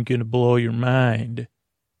this isn't going to blow your mind.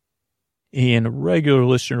 And a regular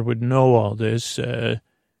listener would know all this,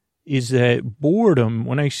 is that boredom,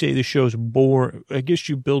 when I say the show's I guess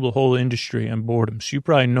you build a whole industry on boredom, so you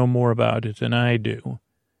probably know more about it than I do.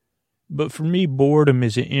 But for me, boredom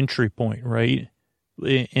is an entry point, right?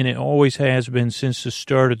 And it always has been since the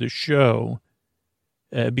start of the show,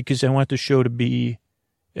 because I want the show to be...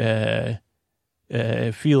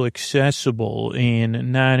 feel accessible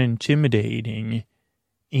and not intimidating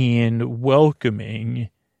and welcoming.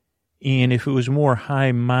 And if it was more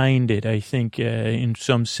high-minded, I think, in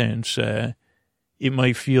some sense, it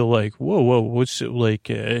might feel like, whoa, what's it like?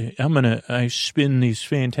 I spin these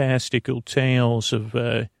fantastical tales of,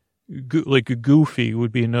 like a Goofy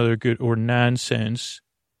would be another good, or nonsense.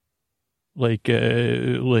 You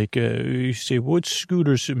say, what's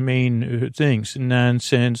Scooter's main things?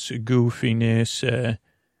 Nonsense, goofiness,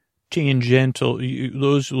 tangential,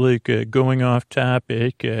 those going off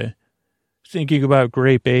topic, thinking about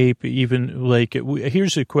Grape Ape, even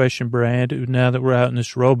here's a question, Brad, now that we're out in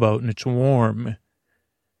this rowboat and it's warm,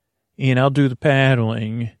 and I'll do the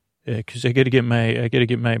paddling, cause I gotta get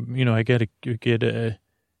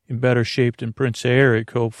in better shape than Prince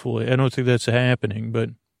Eric, hopefully. I don't think that's happening, but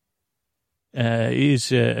his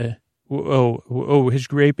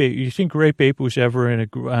Grape Ape, you think Grape Ape was ever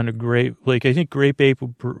on a grape, I think Grape Ape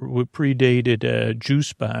predated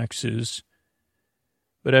juice boxes,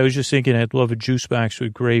 but I was just thinking I'd love a juice box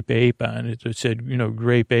with Grape Ape on it that said,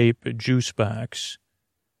 Grape Ape juice box.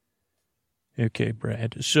 Okay,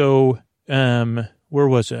 Brad. So, where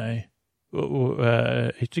was I?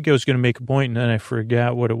 I think I was going to make a point and then I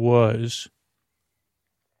forgot what it was.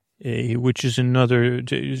 Which is another,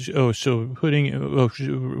 we're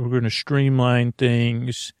going to streamline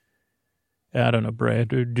things. I don't know, Brad.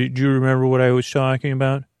 Did you remember what I was talking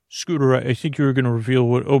about? Scooter, I think you were going to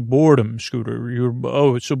reveal boredom,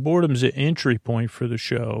 Scooter. So boredom's an entry point for the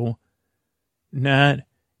show. It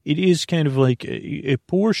is kind of like a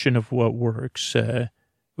portion of what works, but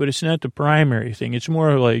it's not the primary thing. It's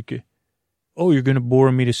more like, you're going to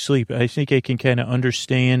bore me to sleep. I think I can kind of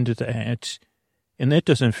understand that. And that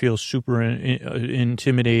doesn't feel super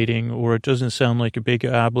intimidating, or it doesn't sound like a big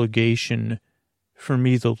obligation for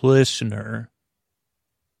me, the listener.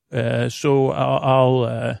 So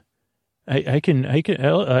I'll I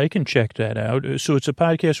can check that out. So it's a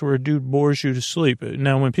podcast where a dude bores you to sleep.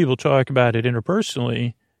 Now, when people talk about it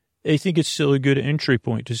interpersonally, I think it's still a good entry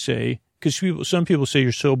point to say, because some people say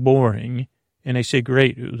you're so boring, and I say,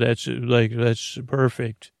 great, that's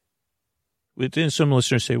perfect. But then some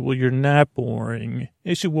listeners say, well, you're not boring.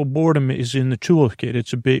 They say, well, boredom is in the toolkit.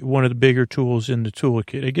 It's one of the bigger tools in the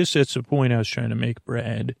toolkit. I guess that's the point I was trying to make,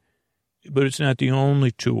 Brad. But it's not the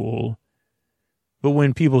only tool. But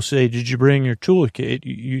when people say, did you bring your toolkit?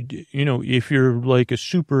 You know, if you're like a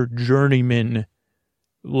super journeyman,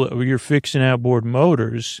 you're fixing outboard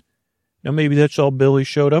motors. Now, maybe that's all Billy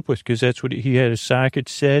showed up with, because that's what he had: a socket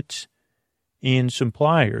set and some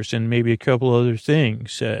pliers and maybe a couple other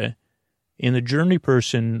things. And the journey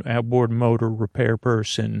person, outboard motor repair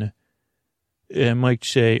person, might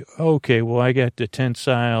say, okay, well, I got the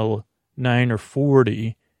tensile 9 or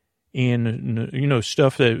 40 and, you know,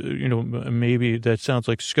 stuff that, you know, maybe that sounds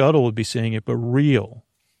like Scuttle would be saying it, but real.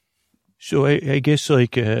 So I guess,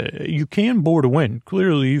 like, you can bore to win.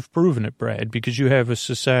 Clearly, you've proven it, Brad, because you have a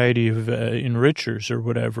society of enrichers or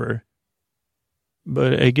whatever.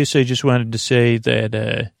 But I guess I just wanted to say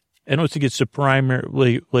that I don't think it's the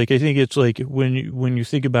primary, like I think it's like when you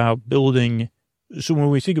think about building, so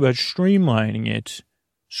when we think about streamlining it,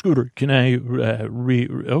 Scooter, can I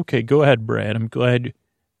okay, go ahead, Brad. I'm glad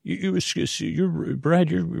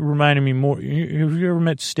Brad, you're reminding me more. Have you ever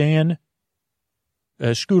met Stan?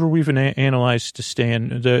 Scooter, we've analyzed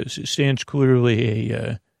Stan. Stan's clearly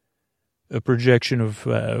a projection of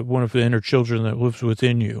one of the inner children that lives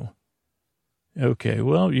within you. Okay,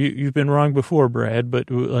 well, you've been wrong before, Brad, but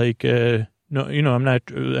like, no, you know, I'm not,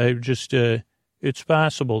 I just, it's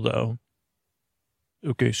possible though.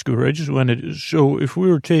 Okay, Scooter, I just wanted, so if we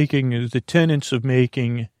were taking the tenets of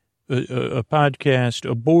making a podcast,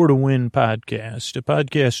 a bore to win podcast, a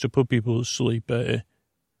podcast to put people to sleep,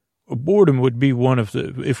 boredom would be one of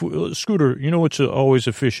the, Scooter, you know what's always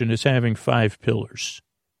efficient is having 5 pillars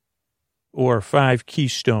or 5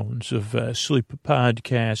 keystones of sleep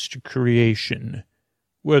podcast creation,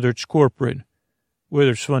 whether it's corporate,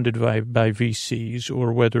 whether it's funded by VCs,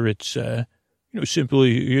 or whether it's,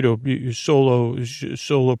 simply,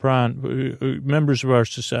 solopreneur, members of our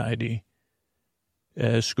society.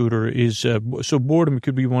 Scooter is, so boredom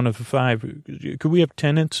could be one of the 5. Could we have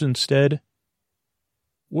tenants instead?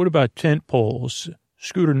 What about tent poles?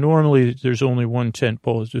 Scooter, normally there's only one tent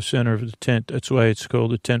pole at the center of the tent. That's why it's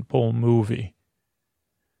called a tent pole movie.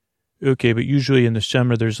 Okay, but usually in the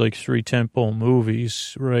summer there's like 3 tent pole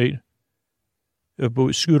movies, right?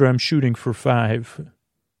 But Scooter, I'm shooting for 5.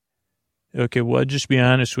 Okay, well, I'll just be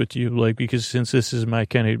honest with you, like, because since this is my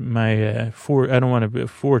kind of, I don't want to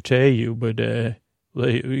forte you, but,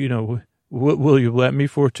 will you let me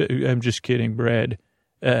forte? I'm just kidding, Brad.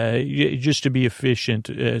 Just to be efficient.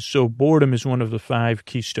 So boredom is one of the 5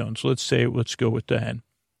 keystones. Let's go with that.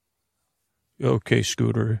 Okay,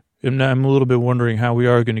 Scooter. I'm a little bit wondering how we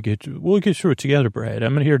are going to we'll get through it together, Brad.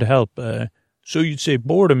 I'm here to help. So you'd say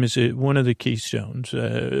boredom is one of the keystones.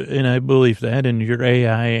 And I believe that, and your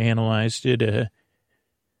AI analyzed it,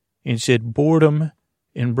 and said boredom.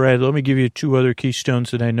 And Brad, let me give you 2 other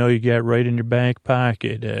keystones that I know you got right in your back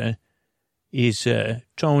pocket. Is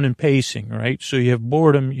tone and pacing, right? So you have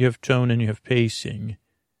boredom, you have tone, and you have pacing.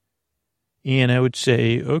 And I would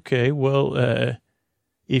say, okay, well,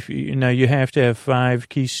 now you have to have 5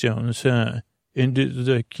 keystones, huh? And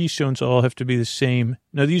the keystones all have to be the same.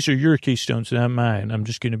 Now, these are your keystones, not mine. I'm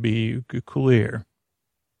just going to be clear.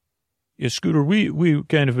 Yeah, Scooter, we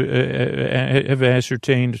kind of have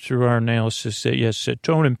ascertained through our analysis that, yes,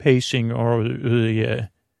 tone and pacing are the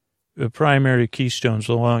primary keystones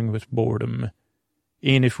along with boredom.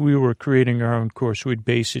 And if we were creating our own course, we'd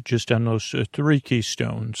base it just on those 3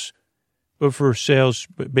 keystones. But for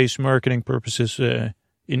sales-based marketing purposes,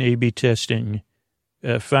 in A/B testing,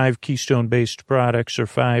 5 keystone-based products or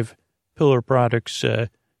 5 pillar products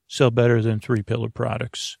sell better than 3 pillar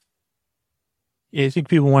products. Yeah, I think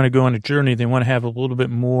people want to go on a journey. They want to have a little bit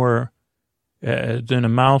more than a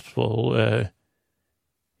mouthful.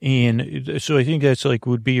 And so I think that's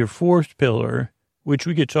would be your 4th pillar, which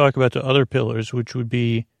we could talk about the other pillars, which would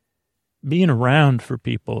be being around for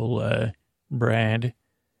people, Brad.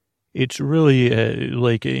 It's really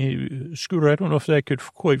Scooter, I don't know if that could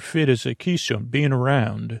quite fit as a keystone, being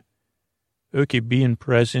around. Okay, being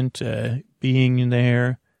present, being in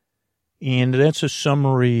there. And that's a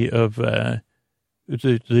summary of the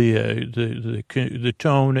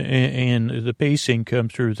tone and the pacing come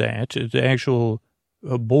through that. The actual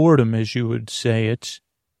boredom, as you would say it,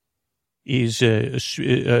 is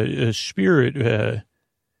a spirit.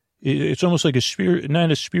 It's almost like a spirit, not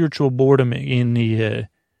a spiritual boredom in the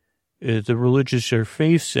the religious or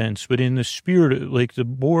faith sense, but in the spirit, like the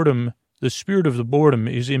boredom, the spirit of the boredom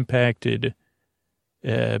is impacted.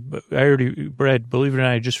 But Brad, believe it or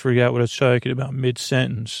not, I just forgot what I was talking about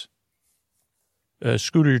mid-sentence.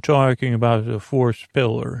 Scooter, you're talking about the fourth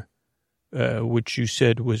pillar, which you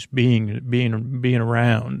said was being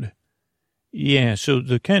around. Yeah, so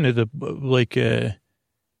the kind of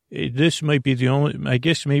this might be the only, I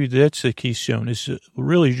guess maybe that's the keystone, is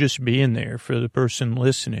really just being there for the person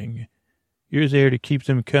listening. You're there to keep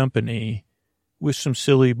them company with some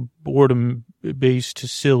silly boredom-based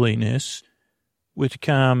silliness, with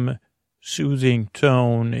calm, soothing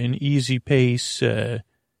tone and easy pace that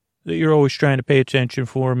you're always trying to pay attention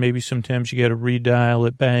for. Maybe sometimes you got to redial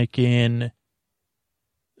it back in.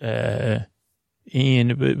 But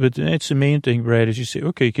that's the main thing, Brad, is you say,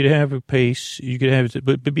 okay, you could have a pace, you could have it,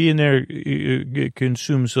 but being there it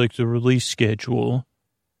consumes like the release schedule,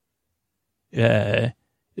 the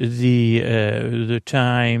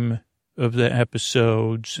time of the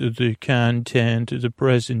episodes, the content, the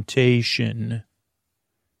presentation.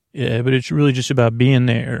 But it's really just about being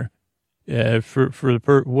there for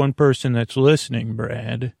the one person that's listening,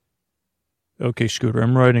 Brad. Okay, Scooter,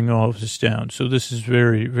 I'm writing all of this down, so this is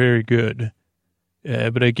very, very good.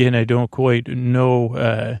 But again, I don't quite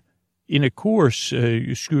know. In a course,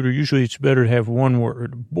 Scooter, usually it's better to have one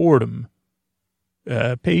word: boredom,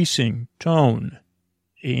 pacing, tone,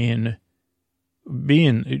 and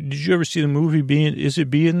being. Did you ever see the movie Being? Is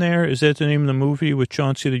it Being There? Is that the name of the movie with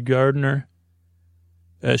Chauncey the Gardener?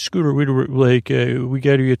 Scooter, we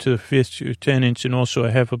got to get to the fifth tenets, and also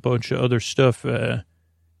I have a bunch of other stuff to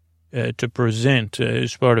present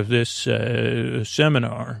as part of this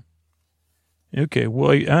seminar. Okay,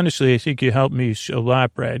 well, honestly, I think you helped me a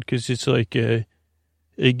lot, Brad, because it's like,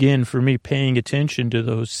 again, for me, paying attention to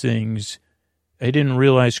those things, I didn't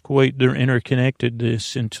realize quite their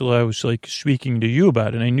interconnectedness until I was, like, speaking to you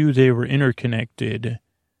about it. I knew they were interconnected,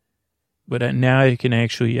 but now I can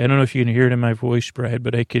actually, I don't know if you can hear it in my voice, Brad,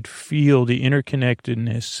 but I could feel the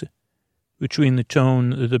interconnectedness between the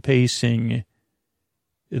tone, the pacing,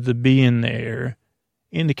 the being there,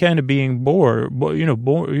 and the kind of being bored,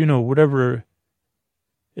 whatever.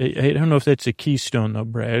 I don't know if that's a keystone, though,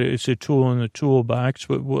 Brad. It's a tool in the toolbox,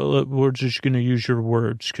 but we're just going to use your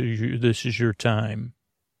words because this is your time.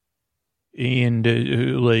 And,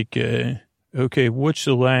 okay, what's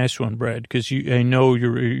the last one, Brad? Because I know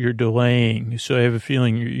you're delaying, so I have a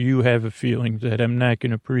feeling you have a feeling that I'm not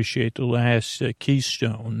going to appreciate the last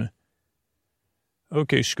keystone.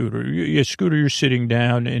 Okay, Scooter. Yeah, Scooter, you're sitting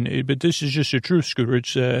down, but this is just a truth, Scooter.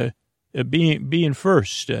 It's being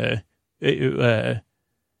first.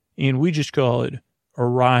 And we just call it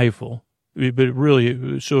arrival. But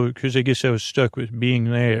really, so, because I guess I was stuck with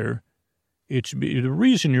being there. It's the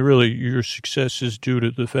reason your success is due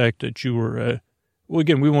to the fact that you were, well,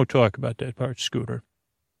 again, we won't talk about that part, Scooter.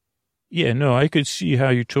 Yeah, no, I could see how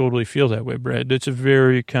you totally feel that way, Brad. That's a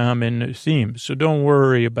very common theme. So don't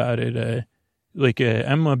worry about it.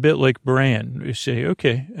 I'm a bit like Bran. You say,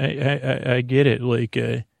 okay, I get it.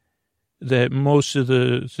 That most of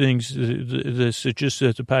the things, just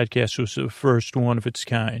that the podcast was the first one of its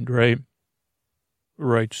kind, right?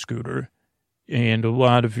 Right, Scooter. And a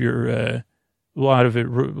lot of it,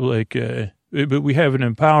 but we have an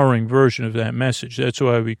empowering version of that message. That's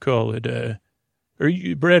why we call it, Brad,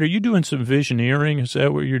 are you doing some visioneering? Is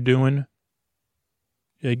that what you're doing?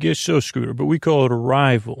 I guess so, Scooter, but we call it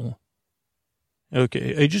arrival.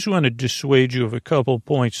 Okay, I just want to dissuade you of a couple of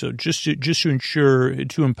points. So just to ensure,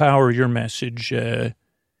 to empower your message,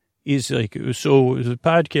 is like, so the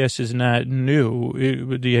podcast is not new.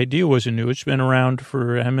 The idea wasn't new. It's been around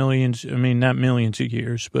for millions, not millions of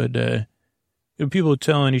years, but people are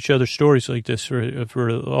telling each other stories like this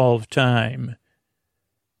for all of time.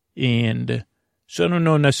 And so I don't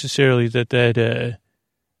know necessarily that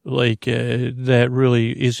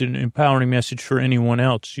really is an empowering message for anyone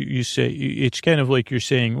else. You say, it's kind of like you're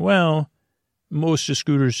saying, well, most of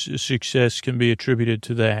Scooter's success can be attributed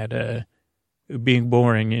to that, being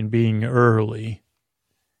boring and being early.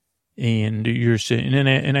 And you're saying,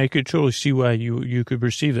 and I could totally see why you could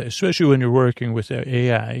perceive that, especially when you're working with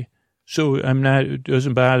AI. So it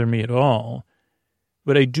doesn't bother me at all.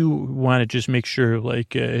 But I do want to just make sure,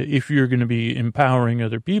 if you're going to be empowering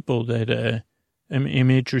other people, that, I'm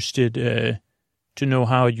interested to know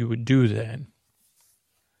how you would do that.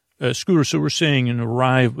 Scooter, so we're saying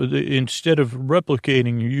instead of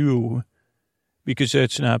replicating you, because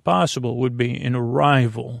that's not possible, would be an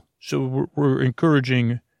arrival. So we're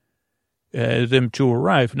encouraging them to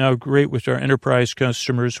arrive. Now, great, with our enterprise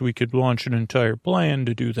customers, we could launch an entire plan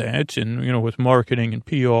to do that, and, with marketing and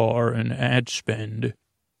PR and ad spend.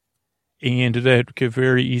 And that can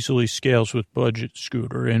very easily scales with Budget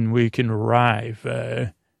Scooter, and we can arrive,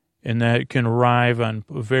 and that can arrive on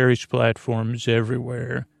various platforms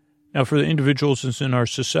everywhere. Now, for the individuals in our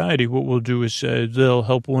society, what we'll do is they'll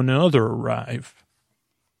help one another arrive,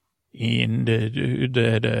 and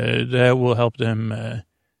that will help them.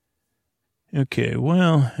 Okay,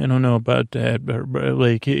 well, I don't know about that, but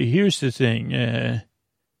like, here's the thing.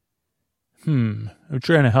 I'm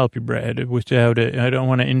trying to help you, Brad, without it. I don't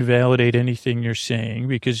want to invalidate anything you're saying,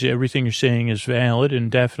 because everything you're saying is valid and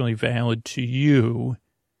definitely valid to you.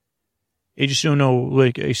 I just don't know,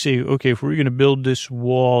 like, I say, okay, if we're going to build this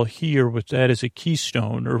wall here with that as a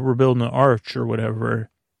keystone, or we're building an arch or whatever,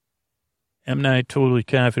 I'm not totally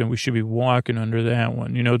confident we should be walking under that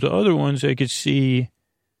one. You know, the other ones I could see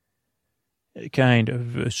kind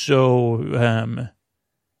of. So,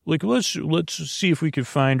 like, let's see if we can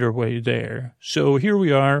find our way there. So here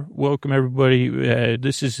we are. Welcome, everybody.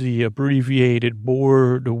 This is the abbreviated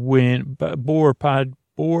Bore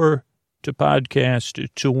to Podcast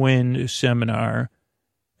to Win seminar.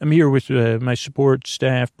 I'm here with my support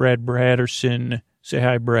staff, Brad Bradderson. Say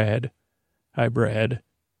hi, Brad. Hi, Brad.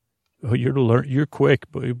 Oh, you're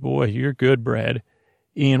quick, boy. You're good, Brad.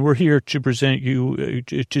 And we're here to present you,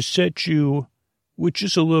 to set you, which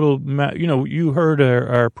is a little, you know, you heard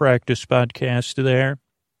our practice podcast there.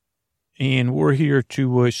 And we're here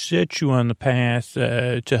to set you on the path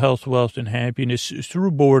to health, wealth, and happiness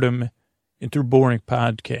through boredom and through boring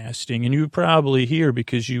podcasting. And you're probably here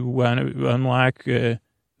because you want to unlock the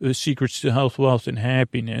secrets to health, wealth, and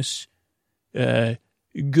happiness. Good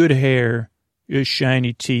hair,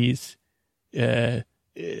 shiny teeth, and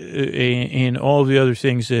all the other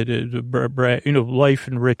things that, you know, life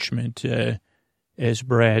enrichment, as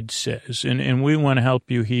Brad says. And we want to help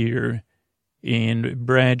you here. And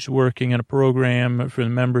Brad's working on a program for the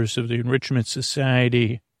members of the Enrichment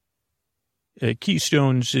Society,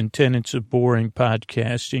 Keystones and Tenets of Boring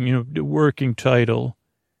Podcasting, you know, the working title.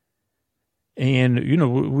 And, you know,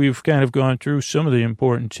 we've kind of gone through some of the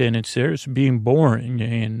important tenets there. It's being boring,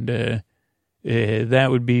 and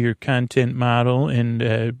that would be your content model.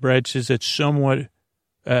 And Brad says that's somewhat,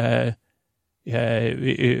 it's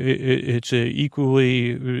it's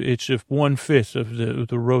 1/5 of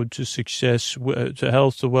the road to success, to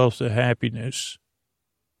health, to wealth, to happiness.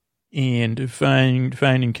 And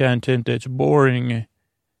finding content that's boring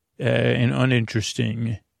and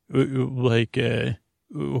uninteresting, like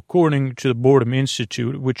according to the Boredom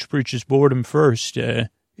Institute, which preaches boredom first.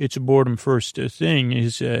 It's a boredom first thing,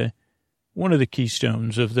 is one of the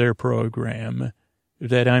keystones of their program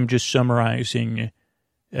that I'm just summarizing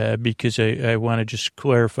because I want to just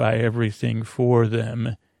clarify everything for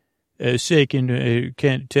them. Second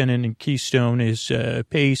tenet and keystone is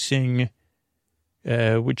pacing,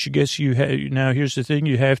 which I guess you have. Now, here's the thing.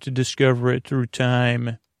 You have to discover it through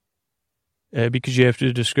time, because you have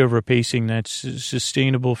to discover a pacing that's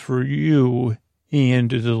sustainable for you and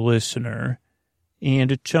the listener,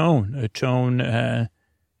 and a tone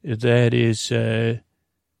that is,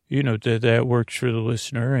 you know, that works for the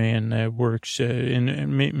listener, and that works.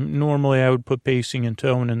 And normally I would put pacing and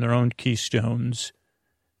tone in their own keystones,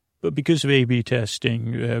 but because of A/B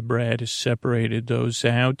testing, Brad has separated those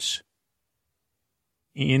out.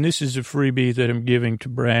 And this is a freebie that I'm giving to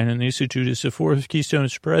Brad and the Institute. It's the fourth keystone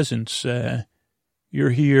is presence. You're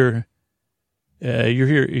here in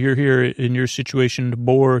your situation to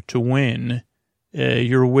bore to win.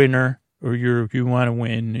 You're a winner, or you want to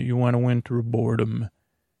win. You want to win through boredom,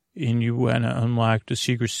 and you want to unlock the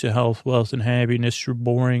secrets to health, wealth, and happiness through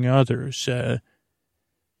boring others.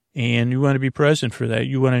 And you want to be present for that.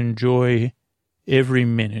 You want to enjoy every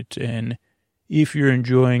minute. And if you're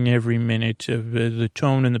enjoying every minute of the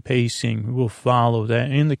tone and the pacing, will follow that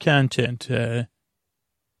in the content.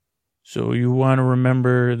 So you want to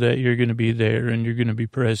remember that you're going to be there and you're going to be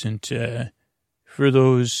present for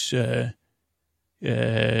those. I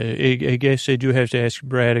guess I do have to ask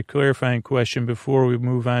Brad a clarifying question before we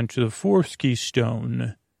move on to the fourth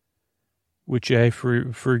keystone, which I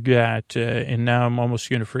forgot, and now I'm almost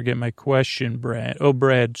going to forget my question, Brad. Oh,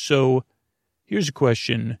 Brad, so here's a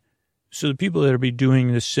question. So the people that will be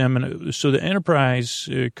doing this seminar, so the enterprise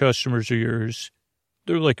customers of yours,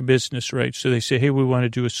 they're like a business, right? So they say, hey, we want to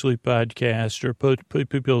do a sleep podcast or put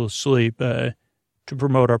people to sleep to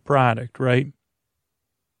promote our product, right?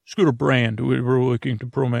 Scooter brand, we're looking to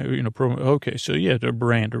promote, okay, so yeah, their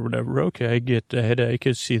brand or whatever. Okay, I get that. I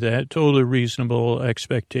can see that. Totally reasonable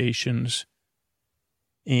expectations.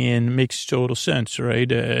 And makes total sense, right?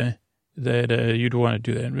 That you'd want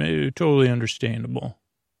to do that. Totally understandable.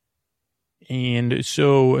 And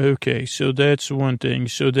so, okay, so that's one thing.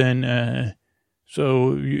 So then,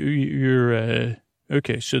 So you're,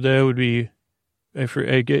 okay, so that would be, I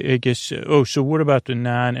guess, so what about the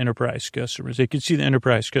non-enterprise customers? They could see the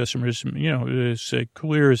enterprise customers, it's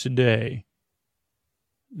clear as a day.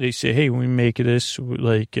 They say, hey, we make this,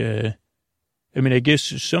 like, I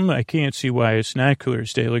guess I can't see why it's not clear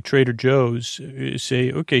as day. Like Trader Joe's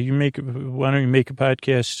say, okay, why don't you make a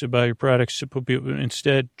podcast about your products to put people,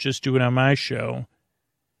 instead just do it on my show.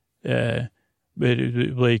 But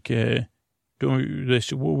they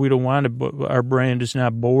say, well, we don't want to, our brand is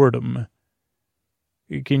not Boredom.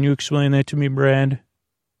 Can you explain that to me, Brad?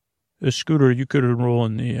 Scooter, you could enroll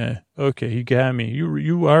in the, okay, you got me.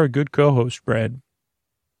 You are a good co-host, Brad.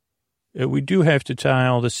 We do have to tie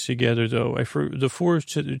all this together, though. The fourth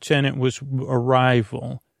tenet was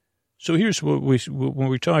arrival. So here's what when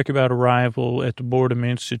we talk about arrival at the Boredom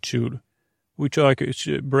Institute,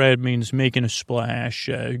 Brad means making a splash,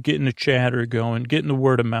 getting the chatter going, getting the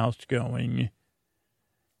word of mouth going.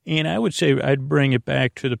 And I would say I'd bring it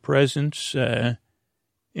back to the presence. And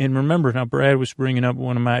remember, now Brad was bringing up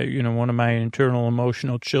one of my internal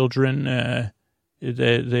emotional children, that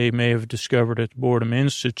they may have discovered at the Boredom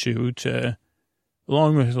Institute,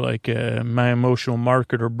 along with my emotional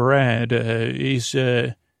marketer, Brad, is,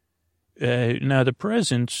 now the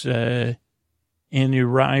presence, and the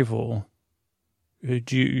arrival.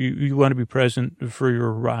 Do you want to be present for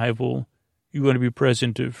your arrival? You want to be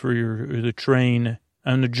present for the train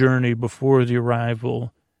on the journey before the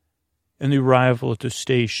arrival and the arrival at the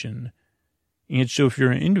station. And so if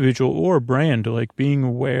you're an individual or a brand, like being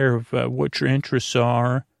aware of what your interests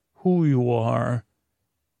are, who you are,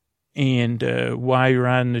 and why you're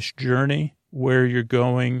on this journey, where you're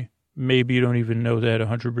going, maybe you don't even know that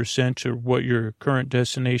 100% or what your current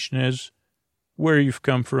destination is, where you've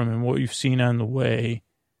come from and what you've seen on the way,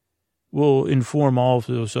 will inform all of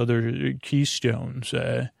those other keystones.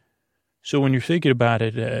 So when you're thinking about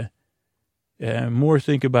it, more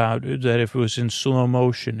think about that if it was in slow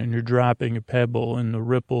motion and you're dropping a pebble and the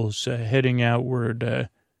ripples heading outward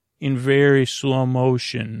in very slow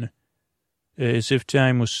motion, as if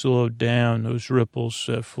time was slowed down, those ripples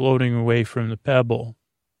floating away from the pebble.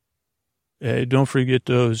 Don't forget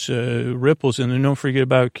those ripples, and then don't forget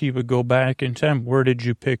about go back in time. Where did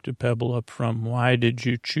you pick the pebble up from? Why did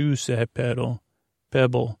you choose that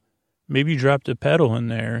pebble? Maybe you dropped a pedal in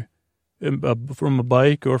there from a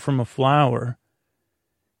bike or from a flower.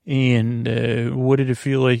 And what did it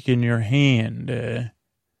feel like in your hand?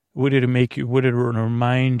 What did it make you? What did it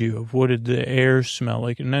remind you of? What did the air smell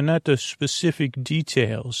like? And not the specific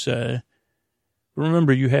details.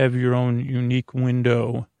 Remember, you have your own unique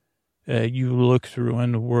window you look through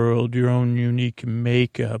on the world, your own unique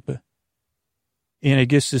makeup. And I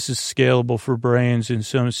guess this is scalable for brands in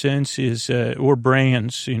some sense, or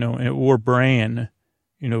brands, or brand.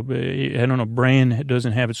 I don't know, brand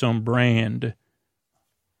doesn't have its own brand.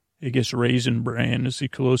 I guess Raisin Bran is the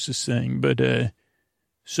closest thing. But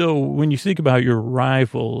so when you think about your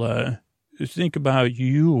rival, think about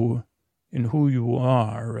you and who you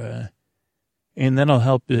are. And that'll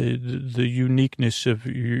help the uniqueness of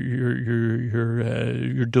your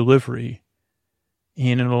delivery,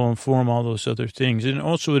 and it'll inform all those other things. And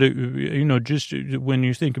also, just when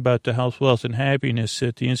you think about the health, wealth, and happiness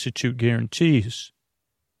that the Institute guarantees,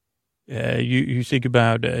 you think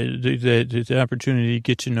about the opportunity to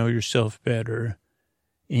get to know yourself better,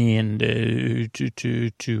 and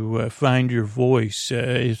to find your voice.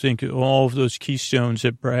 I think all of those keystones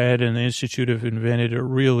that Brad and the Institute have invented are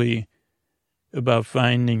really about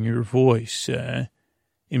finding your voice. And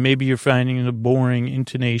maybe you're finding the boring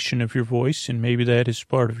intonation of your voice, and maybe that is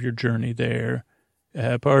part of your journey there,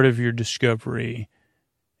 part of your discovery,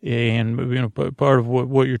 and, part of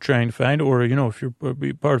what you're trying to find. Or, if you're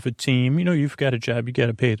part of a team, you've got a job, you got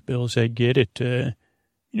to pay the bills. I get it.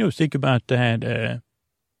 Think about that.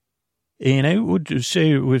 And I would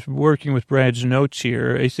say, with working with Brad's notes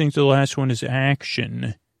here, I think the last one is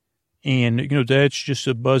action. And, that's just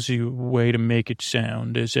a buzzy way to make it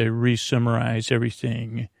sound as I re-summarize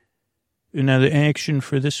everything. Now, the action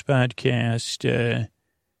for this podcast,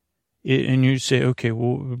 and you say, okay,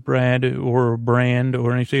 well, Brad or a brand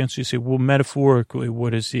or anything else, you say, well, metaphorically,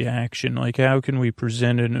 what is the action? Like, how can we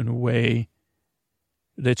present it in a way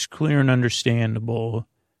that's clear and understandable?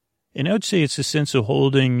 And I would say it's a sense of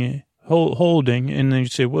holding, and then you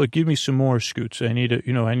say, well, give me some more, Scoots. I need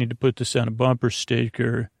to put this on a bumper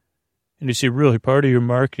sticker. And you say, really, part of your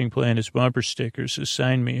marketing plan is bumper stickers, so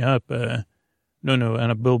sign me up. No,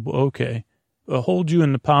 on a billboard. Okay. Hold you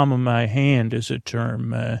in the palm of my hand is a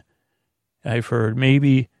term I've heard.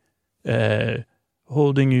 Maybe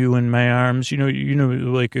holding you in my arms,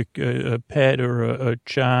 like a pet or a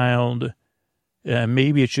child.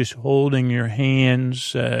 Maybe it's just holding your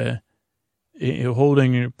hands,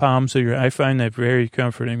 holding your palms of I find that very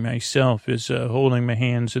comforting myself, is holding my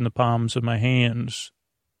hands in the palms of my hands.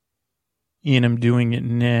 And I'm doing it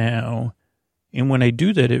now. And when I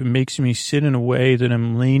do that, it makes me sit in a way that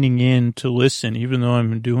I'm leaning in to listen, even though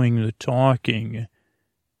I'm doing the talking,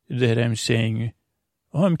 that I'm saying,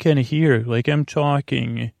 oh, I'm kind of here. Like I'm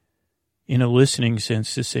talking in a listening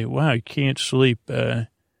sense to say, wow, I can't sleep.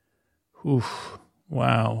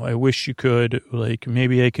 Wow, I wish you could. Like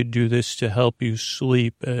maybe I could do this to help you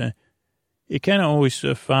sleep. It kind of always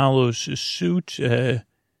follows suit. That's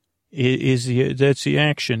the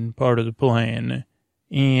action part of the plan.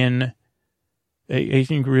 And I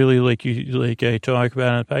think really like I talk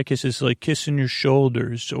about on the podcast, is like kissing your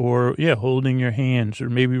shoulders or, holding your hands or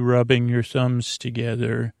maybe rubbing your thumbs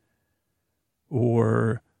together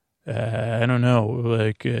or, I don't know,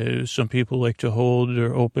 like some people like to hold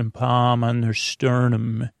their open palm on their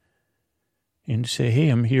sternum and say, hey,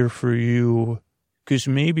 I'm here for you. Because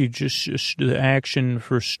maybe just the action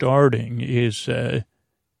for starting is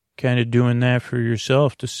kind of doing that for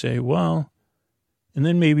yourself to say, well, and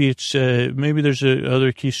then maybe it's, maybe there's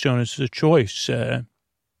other keystone is a choice.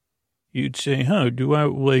 You'd say,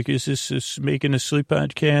 is this making a sleep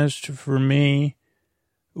podcast for me?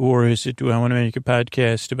 Or do I want to make a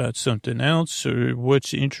podcast about something else or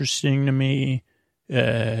what's interesting to me?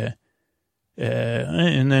 And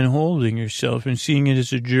then holding yourself and seeing it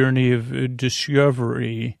as a journey of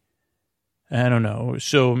discovery. I don't know.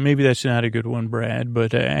 So maybe that's not a good one, Brad,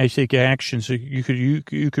 but I think actions, you could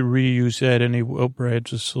reuse that.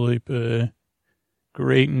 Brad's asleep.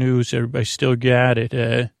 Great news. Everybody still got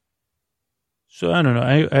it. So I don't know.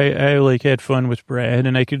 I like had fun with Brad,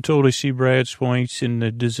 and I could totally see Brad's points in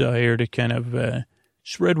the desire to kind of,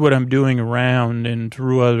 spread what I'm doing around and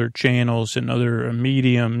through other channels and other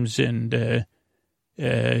mediums and,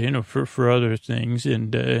 for other things.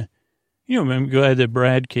 And, I'm glad that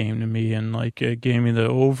Brad came to me and gave me the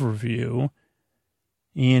overview.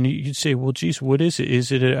 And you'd say, well, geez, what is it?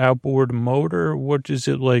 Is it an outboard motor? What is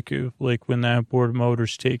it like when the outboard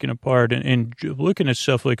motor's taken apart? And looking at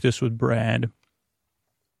stuff like this with Brad,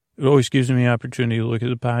 it always gives me the opportunity to look at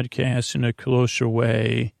the podcast in a closer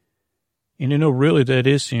way. And really that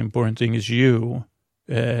is the important thing is you,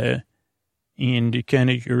 and kind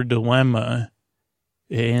of your dilemma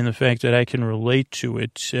and the fact that I can relate to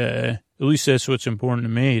it. At least that's what's important to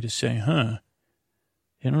me, to say, I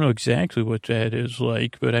don't know exactly what that is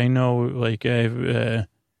like, but I know that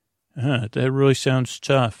really sounds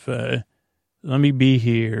tough. Let me be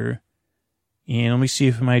here. And let me see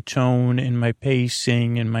if my tone and my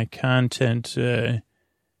pacing and my content, and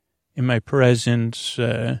my presence,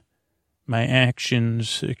 my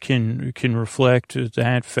actions can reflect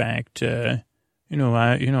that fact.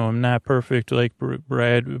 I'm not perfect like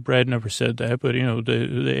Brad. Brad never said that, but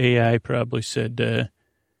the AI probably said,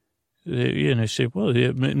 and I say, well,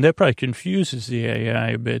 that probably confuses the AI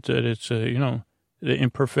a bit. That it's, the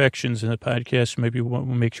imperfections in the podcast maybe what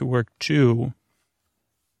makes it work too.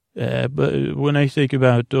 But when I think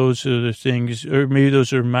about those are the things, or maybe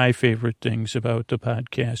those are my favorite things about the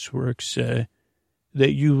podcast works, that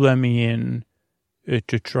you let me in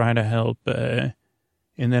to try to help,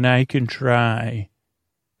 and then I can try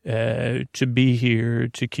to be here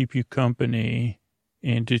to keep you company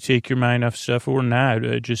and to take your mind off stuff or not,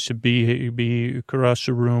 just to be across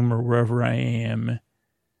the room or wherever I am.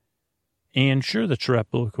 And sure, that's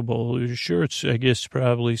replicable. Sure, it's, I guess,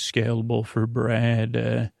 probably scalable for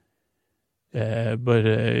Brad. But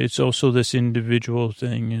it's also this individual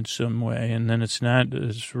thing in some way. And then it's not,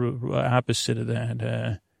 it's opposite of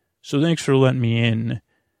that. So thanks for letting me in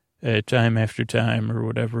time after time or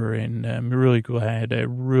whatever. And I'm really glad. I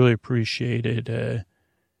really appreciate it.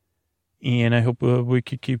 And I hope we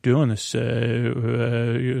could keep doing this. This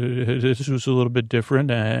was a little bit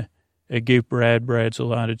different. I gave Brad's a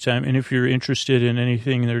lot of time. And if you're interested in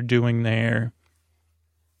anything they're doing there,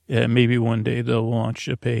 maybe one day they'll launch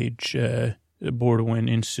a page, the Boredom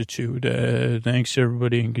Institute. Thanks,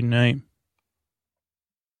 everybody, and good night.